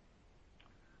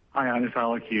 Hi, Anne, it's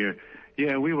Alec here.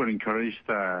 Yeah, we were encouraged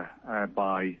by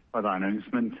that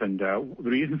announcement, and the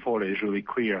reason for it is really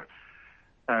clear.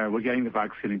 We're getting the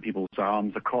vaccine in people's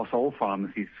arms across all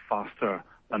pharmacies faster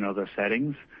than other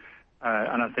settings.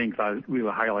 And I think that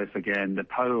really highlights again the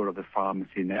power of the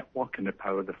pharmacy network and the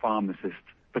power of the pharmacist,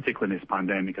 particularly in this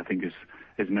pandemic, I think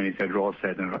as many said, Ross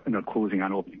said in our closing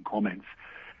and opening comments.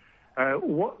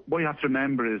 What you have to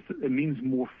remember is that it means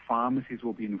more pharmacies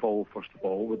will be involved, first of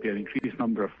all. Will be an increased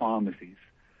number of pharmacies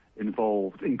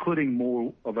involved, including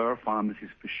more of our pharmacies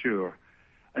for sure.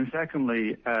 And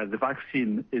secondly, the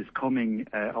vaccine is coming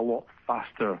a lot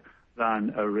faster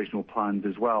than our original plans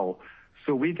as well.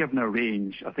 So we've given a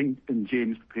range. I think in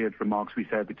James' prepared remarks, we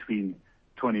said between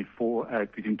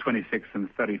 26 and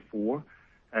 34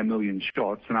 million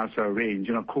shots, and that's our range.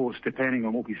 And of course, depending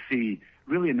on what we see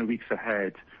really in the weeks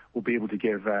ahead, we'll be able to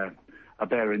give a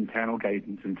better internal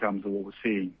guidance in terms of what we're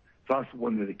seeing. So that's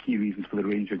one of the key reasons for the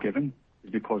range you're given, is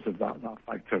because of that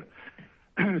factor.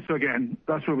 So again,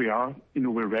 that's where we are.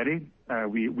 We're ready.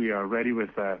 We are ready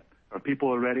with our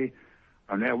people are ready,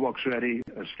 our network's ready,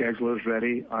 our scheduler's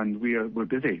ready, and we're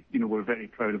busy. We're very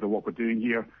proud of the work we're doing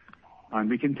here. And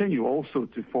we continue also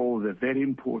to follow the very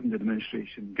important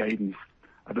administration guidance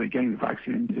about getting the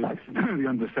vaccine into the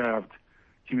underserved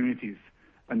communities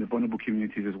and the vulnerable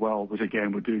communities as well, which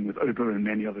again, we're doing with Uber and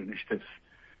many other initiatives.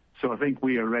 So I think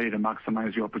we are ready to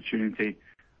maximize the opportunity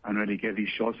and ready to get these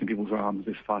shots in people's arms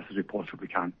as fast as we possibly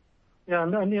can. Yeah,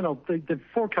 and the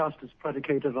forecast is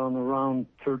predicated on around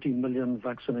 30 million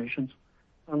vaccinations.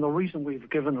 And the reason we've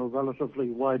given a relatively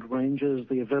wide range is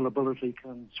the availability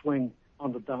can swing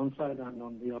on the downside and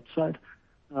on the upside.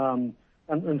 And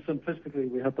simplistically,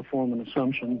 we have to form an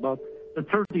assumption, but the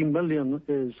 30 million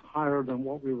is higher than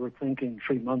what we were thinking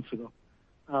 3 months ago.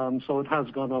 So it has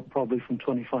gone up probably from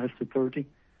 25 to 30.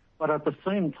 But at the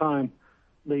same time,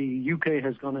 the UK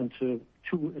has gone into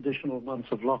 2 additional months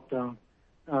of lockdown,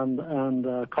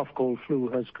 and cough, cold, flu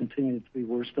has continued to be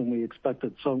worse than we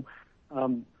expected. So,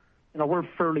 we're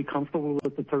fairly comfortable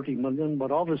with the 30 million,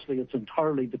 but obviously it's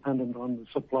entirely dependent on the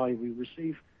supply we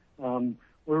receive.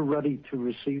 We're ready to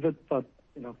receive it, but,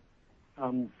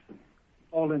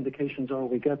 all indications are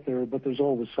we get there, but there's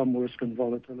always some risk and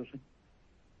volatility.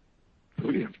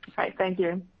 All right, thank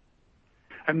you.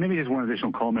 And maybe just one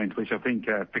additional comment, which I think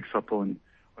picks up on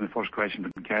the first question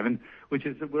from Kevin, which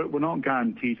is that we're not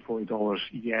guaranteed $40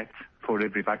 yet for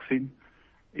every vaccine.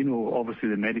 Obviously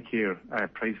the Medicare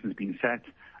pricing has been set,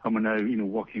 and we're now,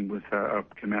 working with our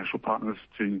commercial partners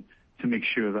to make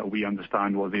sure that we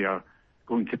understand what they are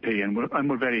going to pay. And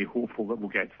we're very hopeful that we'll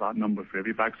get to that number for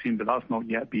every vaccine, but that's not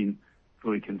yet been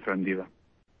fully confirmed either.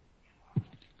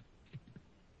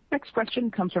 Next question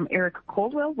comes from Eric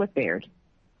Coldwell with Baird.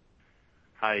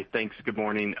 Hi, thanks. Good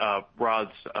morning. Roz,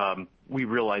 we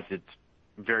realize it's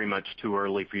very much too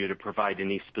early for you to provide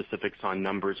any specifics on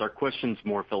numbers. Our question's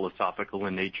more philosophical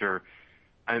in nature.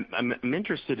 I'm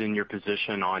interested in your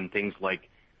position on things like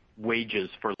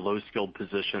wages for low-skilled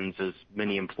positions, as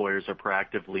many employers are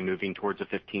proactively moving towards a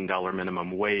 $15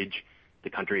 minimum wage.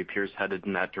 The country appears headed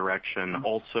in that direction.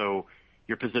 Also,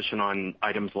 your position on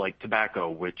items like tobacco,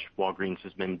 which Walgreens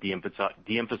has been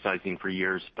de-emphasizing for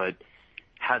years, but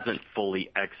hasn't fully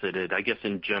exited. I guess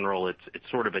in general, it's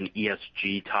sort of an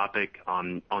ESG topic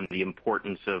on the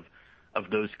importance of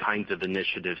those kinds of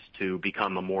initiatives to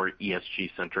become a more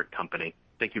ESG-centric company.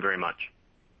 Thank you very much.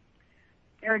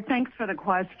 Eric, thanks for the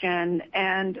question.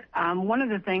 And one of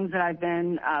the things that I've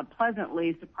been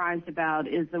pleasantly surprised about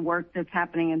is the work that's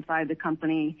happening inside the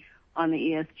company on the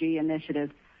ESG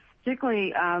initiatives.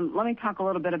 Particularly, let me talk a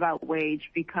little bit about wage,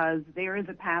 because there is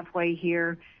a pathway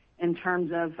here in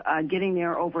terms of getting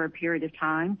there over a period of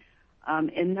time.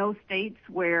 In those states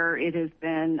where it has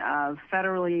been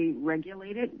federally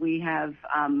regulated, we have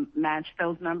matched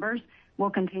those numbers. We'll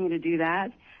continue to do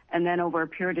that. And then over a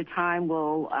period of time,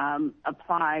 we'll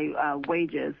apply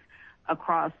wages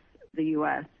across the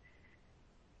U.S.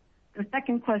 The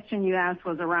second question you asked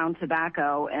was around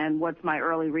tobacco and what's my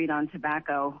early read on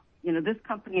tobacco. This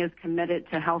company is committed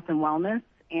to health and wellness,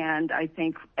 and I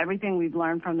think everything we've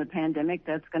learned from the pandemic,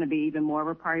 that's going to be even more of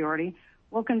a priority.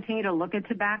 We'll continue to look at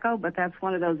tobacco, but that's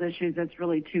one of those issues that's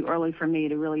really too early for me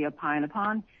to really opine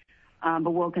upon.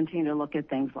 But we'll continue to look at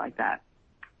things like that.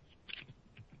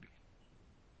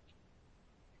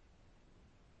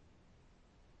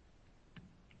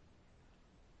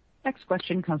 Next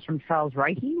question comes from Charles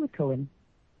Rhyee with Cowen.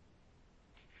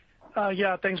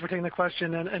 Yeah, thanks for taking the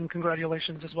question, and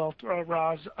congratulations as well,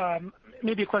 Roz.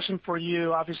 Maybe a question for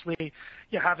you. Obviously,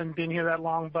 you haven't been here that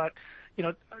long, but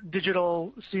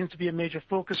digital seems to be a major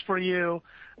focus for you.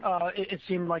 It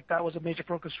seemed like that was a major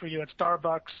focus for you at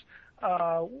Starbucks.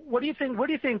 What do you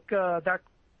think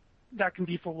that can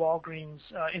be for Walgreens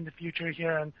in the future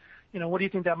here, and what do you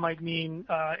think that might mean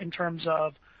in terms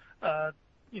of the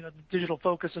digital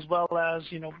focus, as well as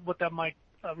what that might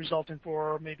result in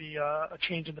for maybe a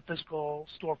change in the physical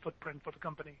store footprint for the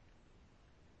company?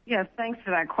 Yes, thanks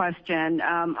for that question.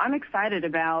 I'm excited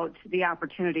about the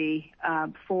opportunity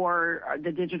for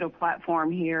the digital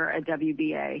platform here at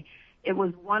WBA. It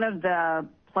was one of the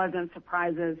pleasant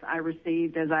surprises I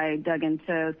received as I dug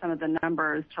into some of the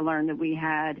numbers to learn that we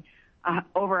had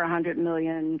over 100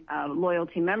 million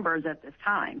loyalty members at this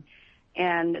time.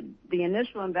 And the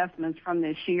initial investments from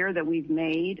this year that we've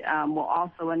made will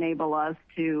also enable us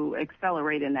to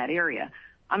accelerate in that area.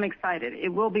 I'm excited. It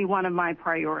will be one of my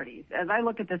priorities. As I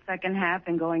look at the second half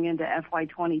and going into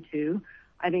FY22,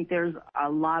 I think there's a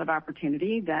lot of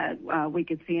opportunity that we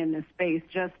could see in this space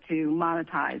just to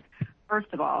monetize. First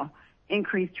of all,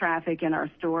 increase traffic in our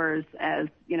stores as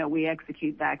we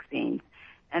execute vaccines.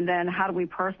 And then how do we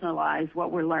personalize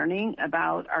what we're learning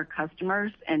about our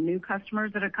customers and new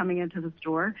customers that are coming into the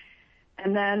store?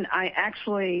 And then I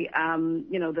actually,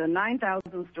 the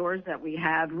 9,000 stores that we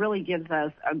have really gives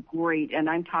us a great, and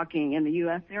I'm talking in the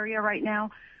U.S. area right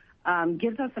now,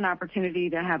 gives us an opportunity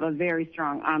to have a very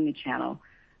strong omnichannel.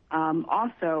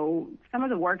 Also, some of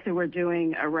the work that we're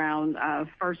doing around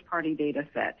first-party data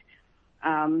set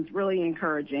is really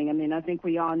encouraging. I mean, I think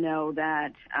we all know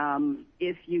that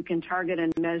if you can target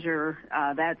and measure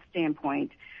that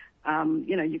standpoint,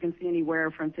 you can see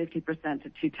anywhere from 50%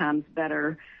 to 2 times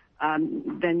better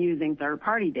than using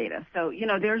third-party data. So,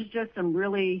 there's just some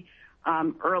really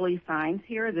early signs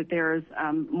here that there's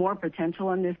more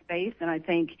potential in this space. And I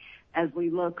think as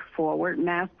we look forward,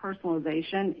 mass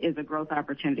personalization is a growth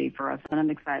opportunity for us, and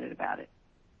I'm excited about it.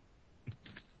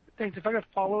 Thanks. If I could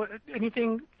follow,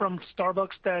 anything from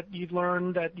Starbucks that you've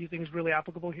learned that you think is really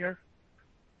applicable here?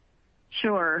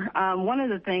 Sure. One of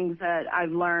the things that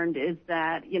I've learned is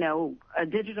that, a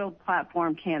digital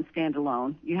platform can't stand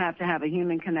alone. You have to have a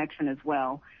human connection as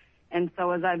well. And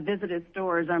so as I've visited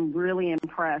stores, I'm really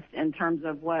impressed in terms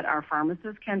of what our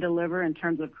pharmacists can deliver in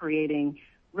terms of creating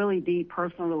really deep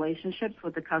personal relationships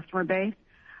with the customer base.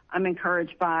 I'm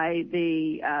encouraged by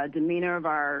the demeanor of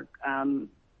our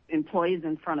employees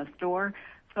in front of store.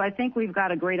 So I think we've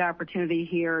got a great opportunity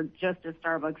here, just as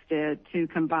Starbucks did, to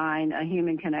combine a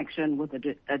human connection with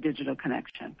a digital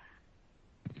connection.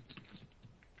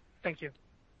 Thank you.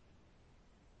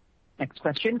 Next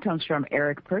question comes from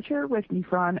Eric Percher with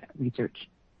Nephron Research.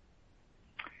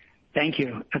 Thank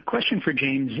you. A question for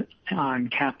James on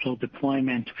capital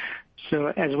deployment. So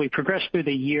as we progress through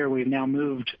the year, we've now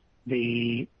moved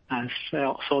the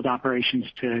sold operations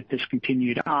to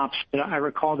discontinued ops. But I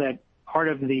recall that part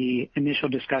of the initial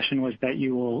discussion was that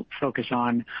you will focus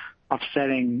on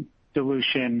offsetting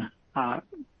dilution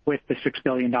with the $6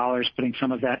 billion, putting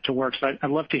some of that to work. So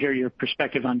I'd love to hear your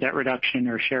perspective on debt reduction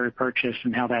or share repurchase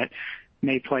and how that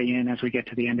may play in as we get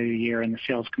to the end of the year and the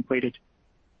sales completed.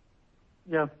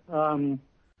 Yeah.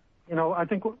 I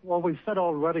think what we've said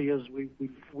already is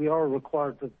we are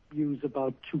required to use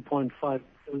about $2.5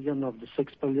 billion of the $6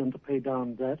 billion to pay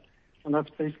down debt. And that's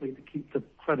basically to keep the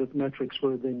credit metrics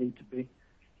where they need to be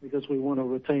because we want to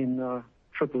retain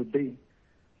BBB.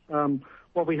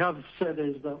 What we have said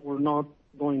is that we're not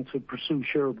going to pursue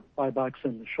share buybacks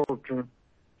in the short term.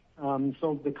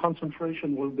 So the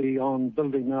concentration will be on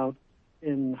building out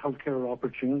in healthcare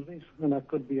opportunities, and that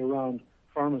could be around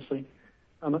pharmacy.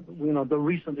 And, the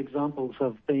recent examples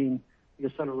have been the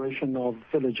acceleration of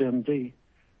Village MD.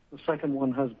 The second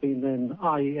one has been in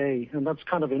IEA, and that's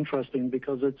kind of interesting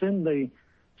because it's in the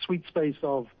sweet space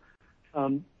of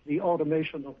the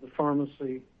automation of the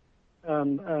pharmacy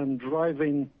and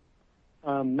driving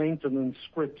maintenance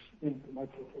scripts into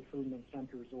micro-fulfillment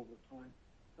centers over time.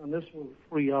 And this will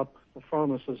free up the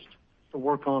pharmacist to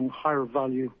work on higher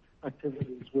value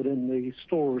activities within the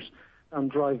stores and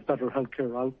drive better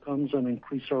healthcare outcomes and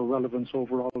increase our relevance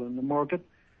overall in the market.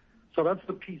 So that's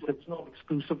the piece that's not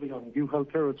exclusively on U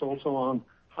Healthcare. It's also on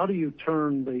how do you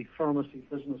turn the pharmacy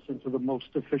business into the most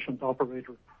efficient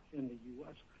operator in the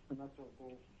U.S. And that's our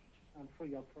goal. And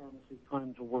free up pharmacy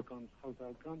time to work on health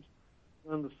outcomes.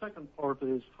 And then the second part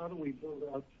is how do we build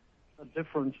out a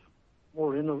different,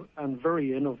 more and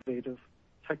very innovative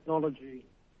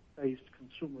technology-based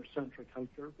consumer-centric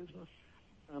healthcare business.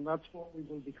 And that's what we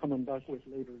will be coming back with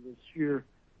later this year,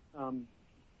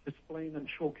 displaying and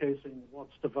showcasing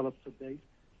what's developed to date,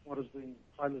 what has been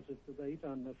piloted to date,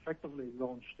 and effectively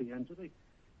launch the entity.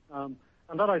 And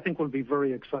that, I think, will be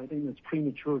very exciting. It's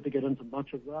premature to get into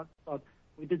much of that, but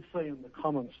we did say in the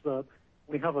comments that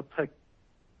we have a tech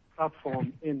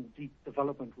platform in deep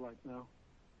development right now.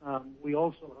 We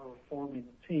also are forming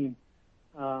a team.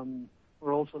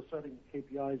 We're also setting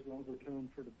KPIs longer term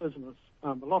for the business.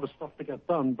 A lot of stuff to get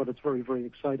done, but it's very, very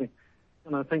exciting.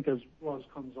 And I think as Roz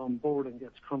comes on board and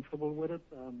gets comfortable with it,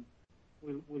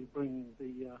 we'll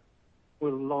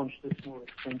launch this more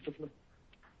extensively.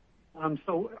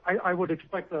 So I would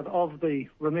expect that of the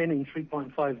remaining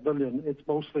 $3.5 billion, it's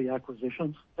mostly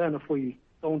acquisitions. Then if we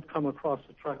don't come across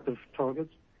attractive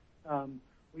targets,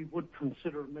 we would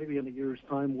consider maybe in a year's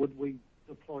time, would we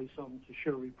deploy some to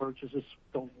share repurchases?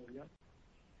 Don't know yet.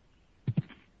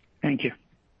 Thank you.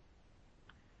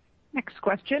 Next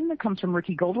question comes from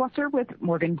Ricky Goldwasser with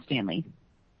Morgan Stanley.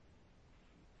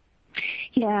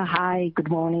 Yeah, hi, good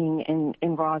morning.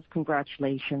 And Roz,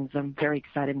 congratulations. I'm very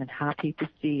excited and happy to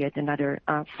see yet another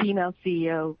female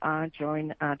CEO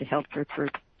join the healthcare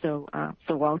group. So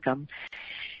welcome.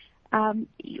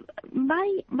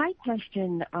 My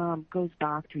question goes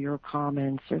back to your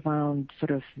comments around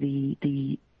sort of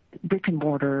the brick and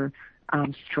mortar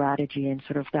strategy and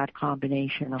sort of that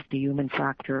combination of the human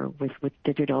factor with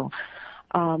digital.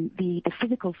 The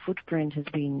physical footprint has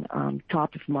been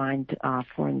top of mind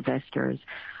for investors,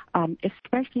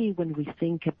 especially when we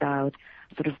think about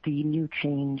sort of the new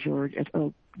change or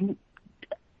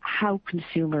how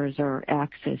consumers are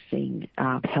accessing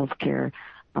healthcare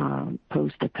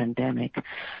post the pandemic.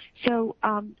 So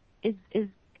is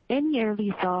any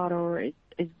early thought or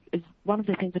is one of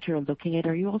the things that you're looking at,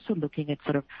 are you also looking at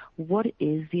sort of what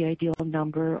is the ideal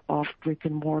number of brick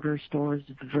and mortar stores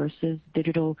versus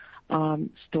digital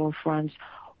storefronts?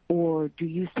 Or do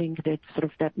you think that sort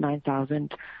of that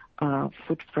 9,000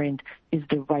 footprint is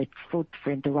the right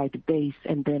footprint, the right base,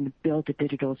 and then build a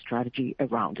digital strategy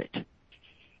around it?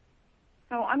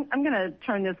 So I'm going to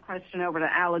turn this question over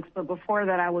to Alex, but before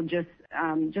that, I will just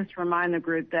remind the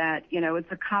group that,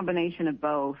 it's a combination of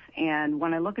both. And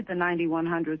when I look at the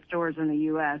 9,100 stores in the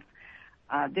U.S.,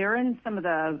 they're in some of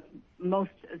the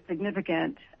most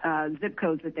significant zip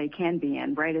codes that they can be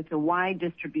in, right? It's a wide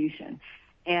distribution.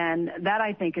 And that,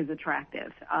 I think, is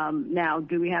attractive. Now,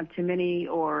 do we have too many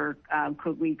or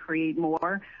could we create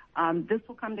more? This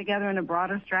will come together in a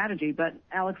broader strategy. But,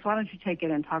 Alex, why don't you take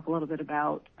it and talk a little bit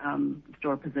about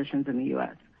store positions in the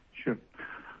U.S.? Sure.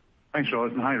 Thanks,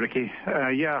 Roz, and hi, Ricky.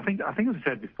 I think as I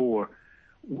said before,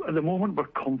 at the moment we're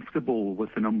comfortable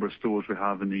with the number of stores we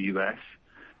have in the U.S.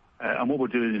 And what we're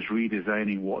doing is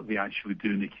redesigning what they actually do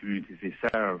in the communities they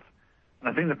serve. And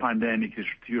I think the pandemic, to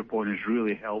your point, has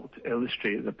really helped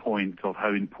illustrate the point of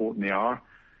how important they are.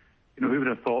 Who would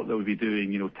have thought that we'd be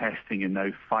doing, testing in now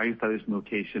 5,000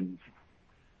 locations,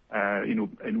 in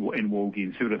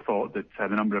Walgreens? Who would have thought that the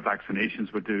number of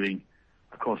vaccinations we're doing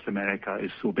across America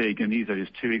is so big? And these are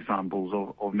just two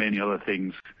examples of many other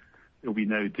things that we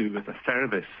now do with a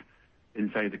service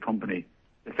inside the company.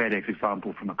 The FedEx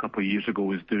example from a couple of years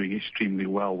ago is doing extremely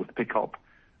well with pickup.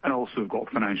 And also we've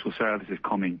got financial services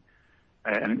coming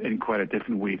in quite a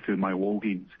different way through my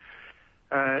Walgreens.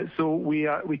 So we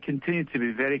continue to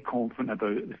be very confident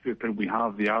about the footprint we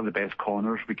have. They are the best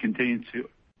corners. We continue to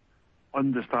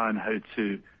understand how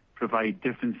to provide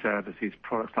different services,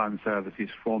 products and services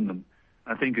from them.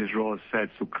 I think as Roz said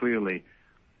so clearly,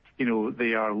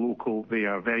 they are local, they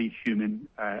are very human,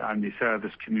 and they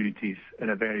service communities in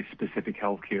a very specific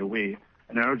healthcare way.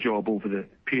 And our job over the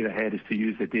period ahead is to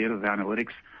use the data, the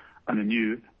analytics, and the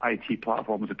new IT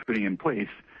platforms we're putting in place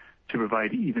to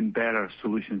provide even better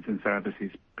solutions and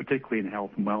services, particularly in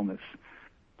health and wellness,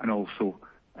 and also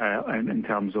in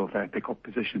terms of pick-up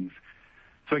positions.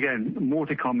 So again, more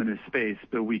to come in this space,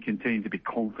 but we continue to be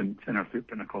confident in our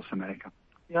footprint across America.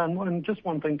 Yeah, and just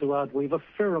one thing to add, we have a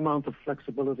fair amount of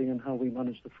flexibility in how we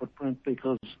manage the footprint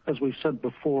because, as we've said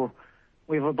before,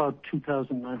 We have about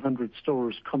 2,900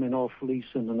 stores coming off lease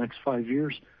in the next 5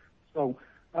 years. So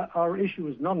our issue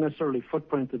is not necessarily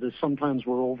footprint. It is sometimes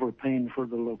we're overpaying for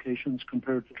the locations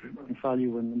compared to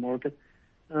value in the market.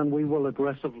 And we will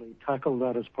aggressively tackle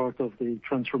that as part of the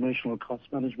transformational cost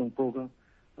management program.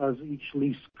 As each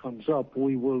lease comes up,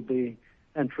 we will be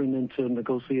entering into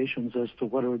negotiations as to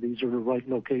whether these are the right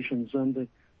locations and the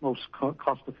most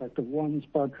cost-effective ones.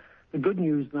 But the good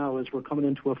news now is we're coming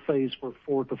into a phase where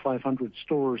 400 to 500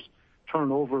 stores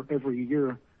turn over every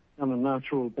year on a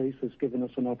natural basis, giving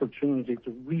us an opportunity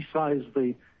to resize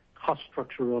the cost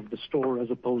structure of the store as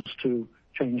opposed to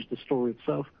change the store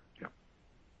itself. Yeah.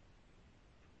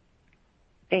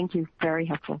 Thank you. Very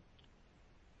helpful.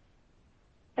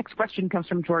 Next question comes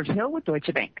from George Hill with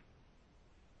Deutsche Bank.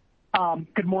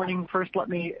 Good morning. First, let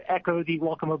me echo the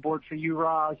welcome aboard for you,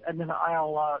 Roz, and then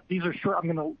these are short. I'm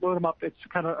going to load them up. It's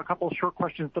kind of a couple of short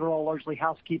questions that are all largely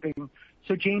housekeeping.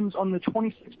 So, James, on the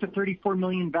 26 to 34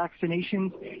 million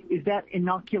vaccinations, is that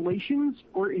inoculations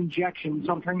or injections?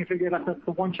 So I'm trying to figure out if that's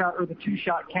the one-shot or the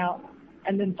two-shot count.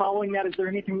 And then following that, is there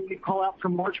anything we could call out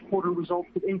from March quarter results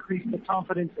that increase the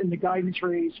confidence in the guidance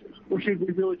raise, or should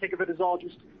we really think of it as all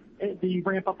just the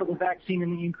ramp up of the vaccine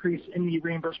and the increase in the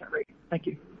reimbursement rate? Thank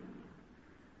you.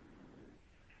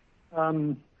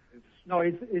 No,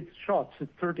 it's shots.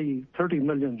 It's 30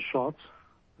 million shots.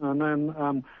 And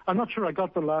then I'm not sure I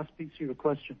got the last piece of your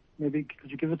question. Maybe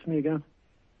could you give it to me again?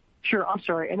 Sure. I'm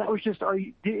sorry. And that was just,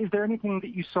 is there anything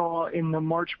that you saw in the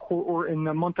March or in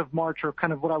the month of March, or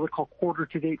kind of what I would call quarter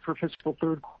to date for fiscal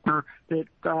third quarter, that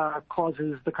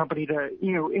causes the company to,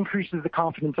 increases the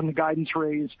confidence in the guidance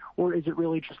raise, or is it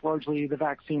really just largely the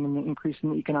vaccine and the increase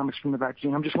in the economics from the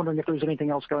vaccine? I'm just wondering if there's anything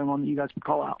else going on that you guys would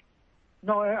call out.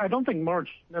 No, I don't think March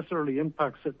necessarily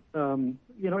impacts it.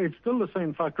 It's still the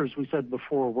same factors we said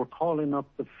before. We're calling up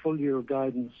the full year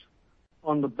guidance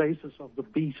on the basis of the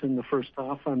beat in the first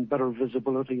half and better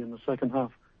visibility in the second half.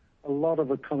 A lot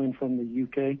of it coming from the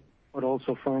UK, but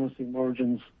also pharmacy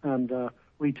margins and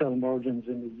retail margins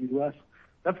in the US.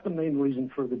 That's the main reason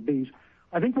for the beat.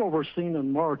 I think what we're seeing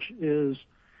in March is,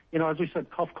 as we said,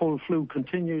 cough, cold, flu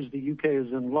continues. The UK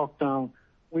is in lockdown.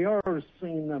 We are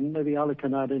seeing, and maybe Ali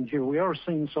can add in here, we are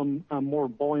seeing some more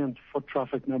buoyant foot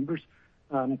traffic numbers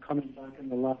coming back in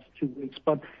the last 2 weeks.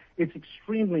 But it's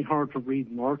extremely hard to read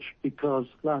March because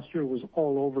last year was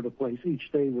all over the place.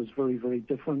 Each day was very, very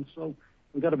different. So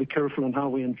we've got to be careful in how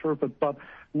we interpret. But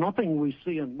nothing we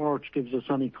see in March gives us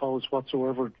any cause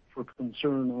whatsoever for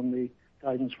concern on the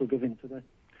guidance we're giving today.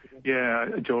 Yeah,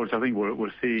 George, I think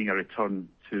we're seeing a return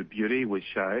to beauty,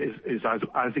 which is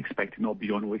as expected, not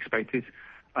beyond what we expected.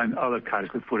 And other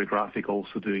categories, photographic,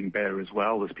 also doing better as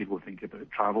well as people think about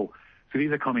travel. So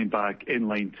these are coming back in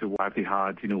line to what they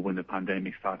had, when the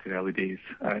pandemic started early days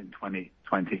in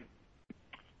 2020.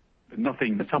 But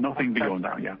nothing beyond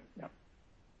that, yeah.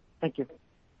 Thank you.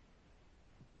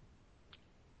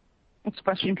 Next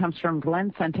question comes from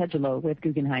Glenn Santangelo with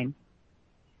Guggenheim.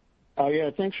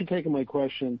 Thanks for taking my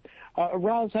question.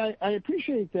 Roz, I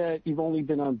appreciate that you've only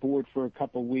been on board for a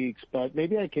couple of weeks, but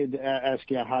maybe I could ask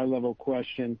you a high-level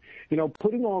question.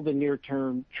 Putting all the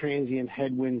near-term transient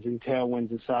headwinds and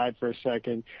tailwinds aside for a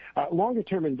second,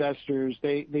 longer-term investors,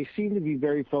 they seem to be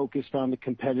very focused on the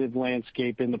competitive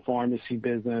landscape in the pharmacy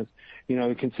business,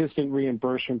 the consistent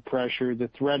reimbursement pressure, the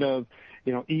threat of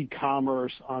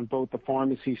e-commerce on both the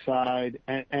pharmacy side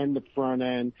and the front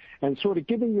end. And sort of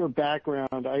given your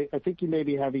background, I think you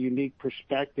maybe have a unique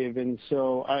perspective. And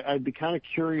so I'd be kind of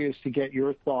curious to get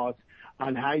your thoughts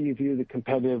on how you view the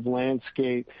competitive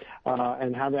landscape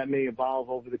and how that may evolve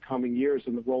over the coming years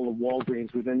and the role of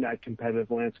Walgreens within that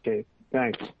competitive landscape.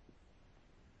 Thanks.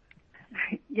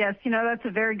 Yes, that's a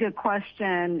very good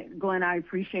question, Glenn. I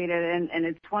appreciate it. And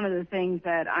it's one of the things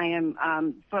that I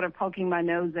am sort of poking my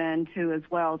nose into as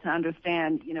well to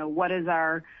understand, what is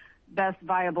our best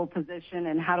viable position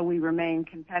and how do we remain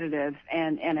competitive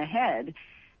and ahead.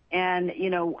 And,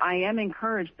 I am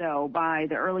encouraged, though, by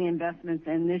the early investments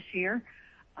in this year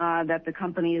that the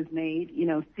company has made,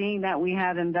 seeing that we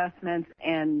have investments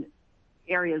in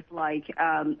areas like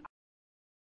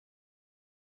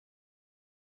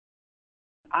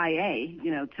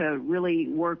IA, to really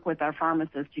work with our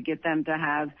pharmacists to get them to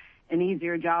have an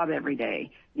easier job every day.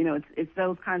 It's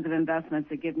those kinds of investments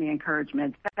that give me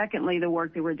encouragement. Secondly, the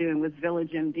work that we're doing with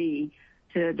VillageMD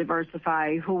to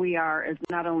diversify who we are as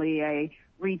not only a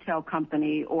retail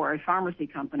company or a pharmacy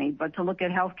company, but to look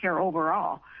at healthcare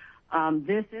overall.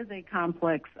 This is a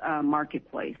complex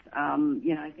marketplace.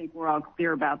 I think we're all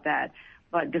clear about that.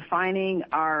 But defining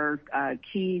our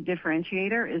key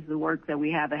differentiator is the work that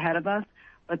we have ahead of us.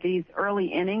 But these early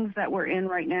innings that we're in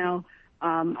right now,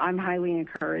 I'm highly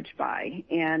encouraged by.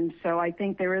 And so I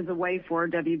think there is a way for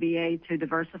WBA to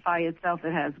diversify itself.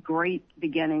 It has great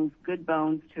beginnings, good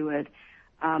bones to it,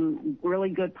 really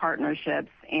good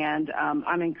partnerships, and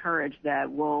I'm encouraged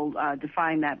that we'll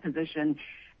define that position.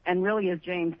 And really, as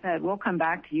James said, we'll come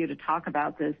back to you to talk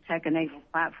about this tech-enabled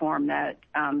platform that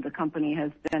the company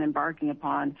has been embarking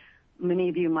upon. Many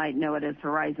of you might know it as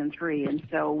Horizon 3. And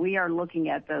so we are looking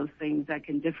at those things that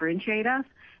can differentiate us,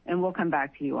 and we'll come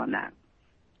back to you on that.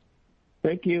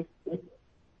 Thank you.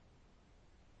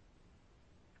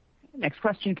 Next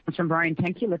question comes from Brian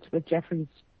Tanquilut with Jefferies.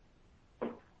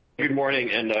 Good morning,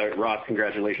 and Ross,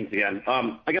 congratulations again.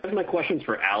 I guess my question's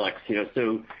for Alex.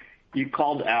 So you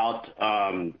called out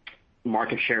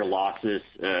market share losses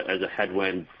as a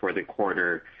headwind for the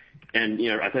quarter, and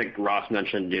I think Ross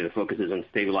mentioned the focus is on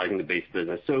stabilizing the base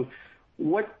business. So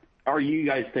what are you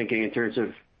guys thinking in terms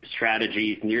of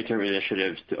strategies, near-term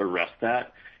initiatives to arrest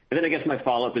that? And then I guess my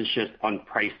follow-up is just on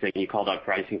pricing. You called out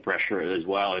pricing pressure as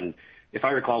well, and if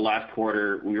I recall last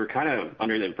quarter, we were kind of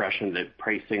under the impression that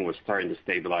pricing was starting to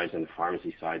stabilize on the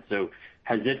pharmacy side. So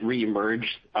has it reemerged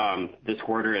this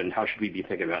quarter, and how should we be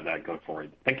thinking about that going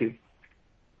forward? Thank you.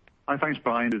 Thanks,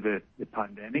 Brian, to the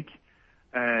pandemic.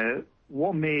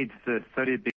 What made the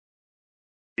 30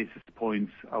 basis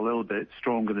points a little bit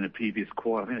stronger than the previous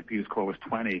quarter? I think the previous quarter was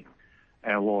 20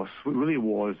 loss. What really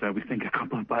was, we think, a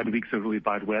couple of bad weeks of really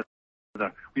bad weather.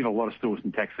 We have a lot of stores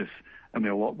in Texas, and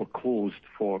a lot were closed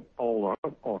for all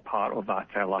or part of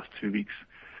that last 2 weeks.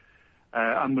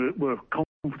 And we're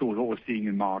comfortable with what we're seeing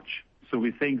in March. So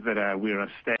we think that we're in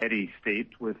a steady state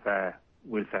with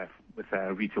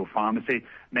retail pharmacy.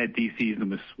 Med season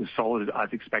was solid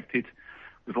as expected.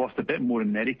 We've lost a bit more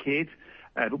in Medicaid,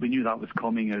 but we knew that was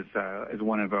coming as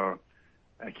one of our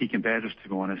key competitors, to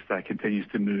be honest, continues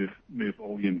to move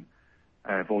volume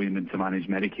into managed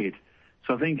Medicaid.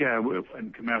 So I think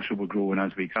in commercial we're growing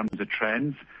as we come to the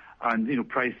trends, and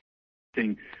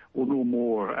pricing we'll know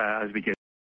more as we get.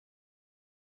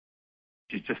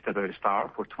 It's just about to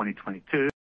start for 2022.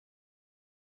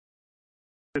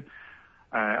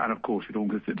 And of course we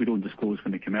don't disclose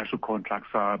when the commercial contracts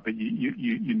are, but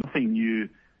you nothing new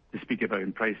to speak about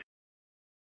in pricing.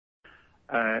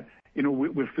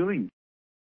 We're feeling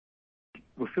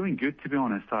good, to be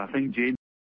honest. I think James,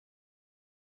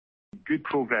 good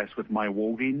progress with My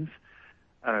Walgreens,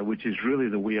 which is really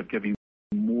the way of giving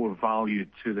more value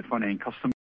to the front end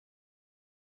customer.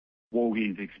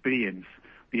 Walgreens experience.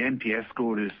 The NPS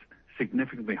score is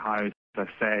significantly higher, as I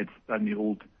said, than the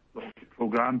old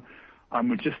program. And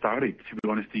we're just starting, to be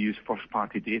honest, to use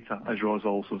first-party data, as Roz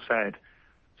also said.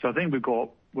 So I think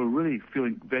we're really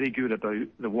feeling very good about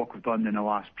the work we've done in the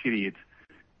last period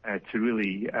to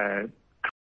really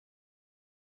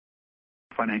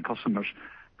front-end customers.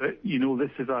 But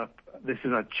this is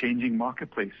a changing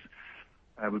marketplace.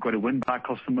 We've got to win back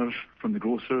customers from the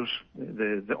grocers.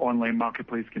 The online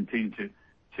marketplace continues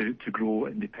to grow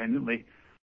independently.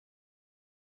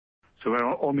 So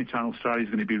our omnichannel strategy is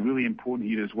going to be really important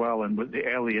here as well, and with the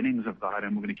early innings of that,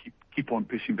 and we're going to keep on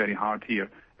pushing very hard here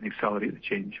and accelerate the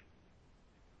change.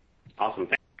 Awesome.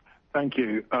 Thank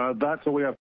you. That's all we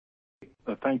have.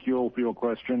 Thank you all for your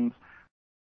questions.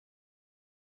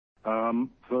 For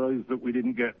those that we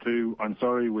didn't get to, I'm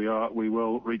sorry. We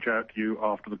will reach out to you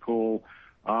after the call.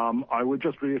 I would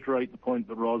just reiterate the point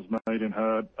that Roz made in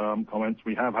her comments.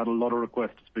 We have had a lot of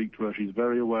requests to speak to her. She's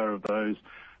very aware of those.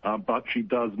 But she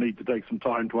does need to take some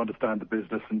time to understand the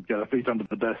business and get her feet under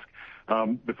the desk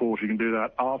before she can do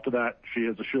that. After that, she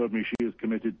has assured me she is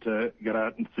committed to get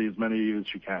out and see as many of you as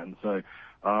she can. So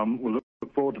we'll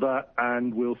look forward to that,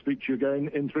 and we'll speak to you again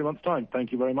in 3 months' time.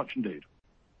 Thank you very much indeed.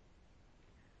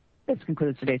 This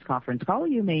concludes today's conference call.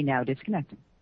 You may now disconnect.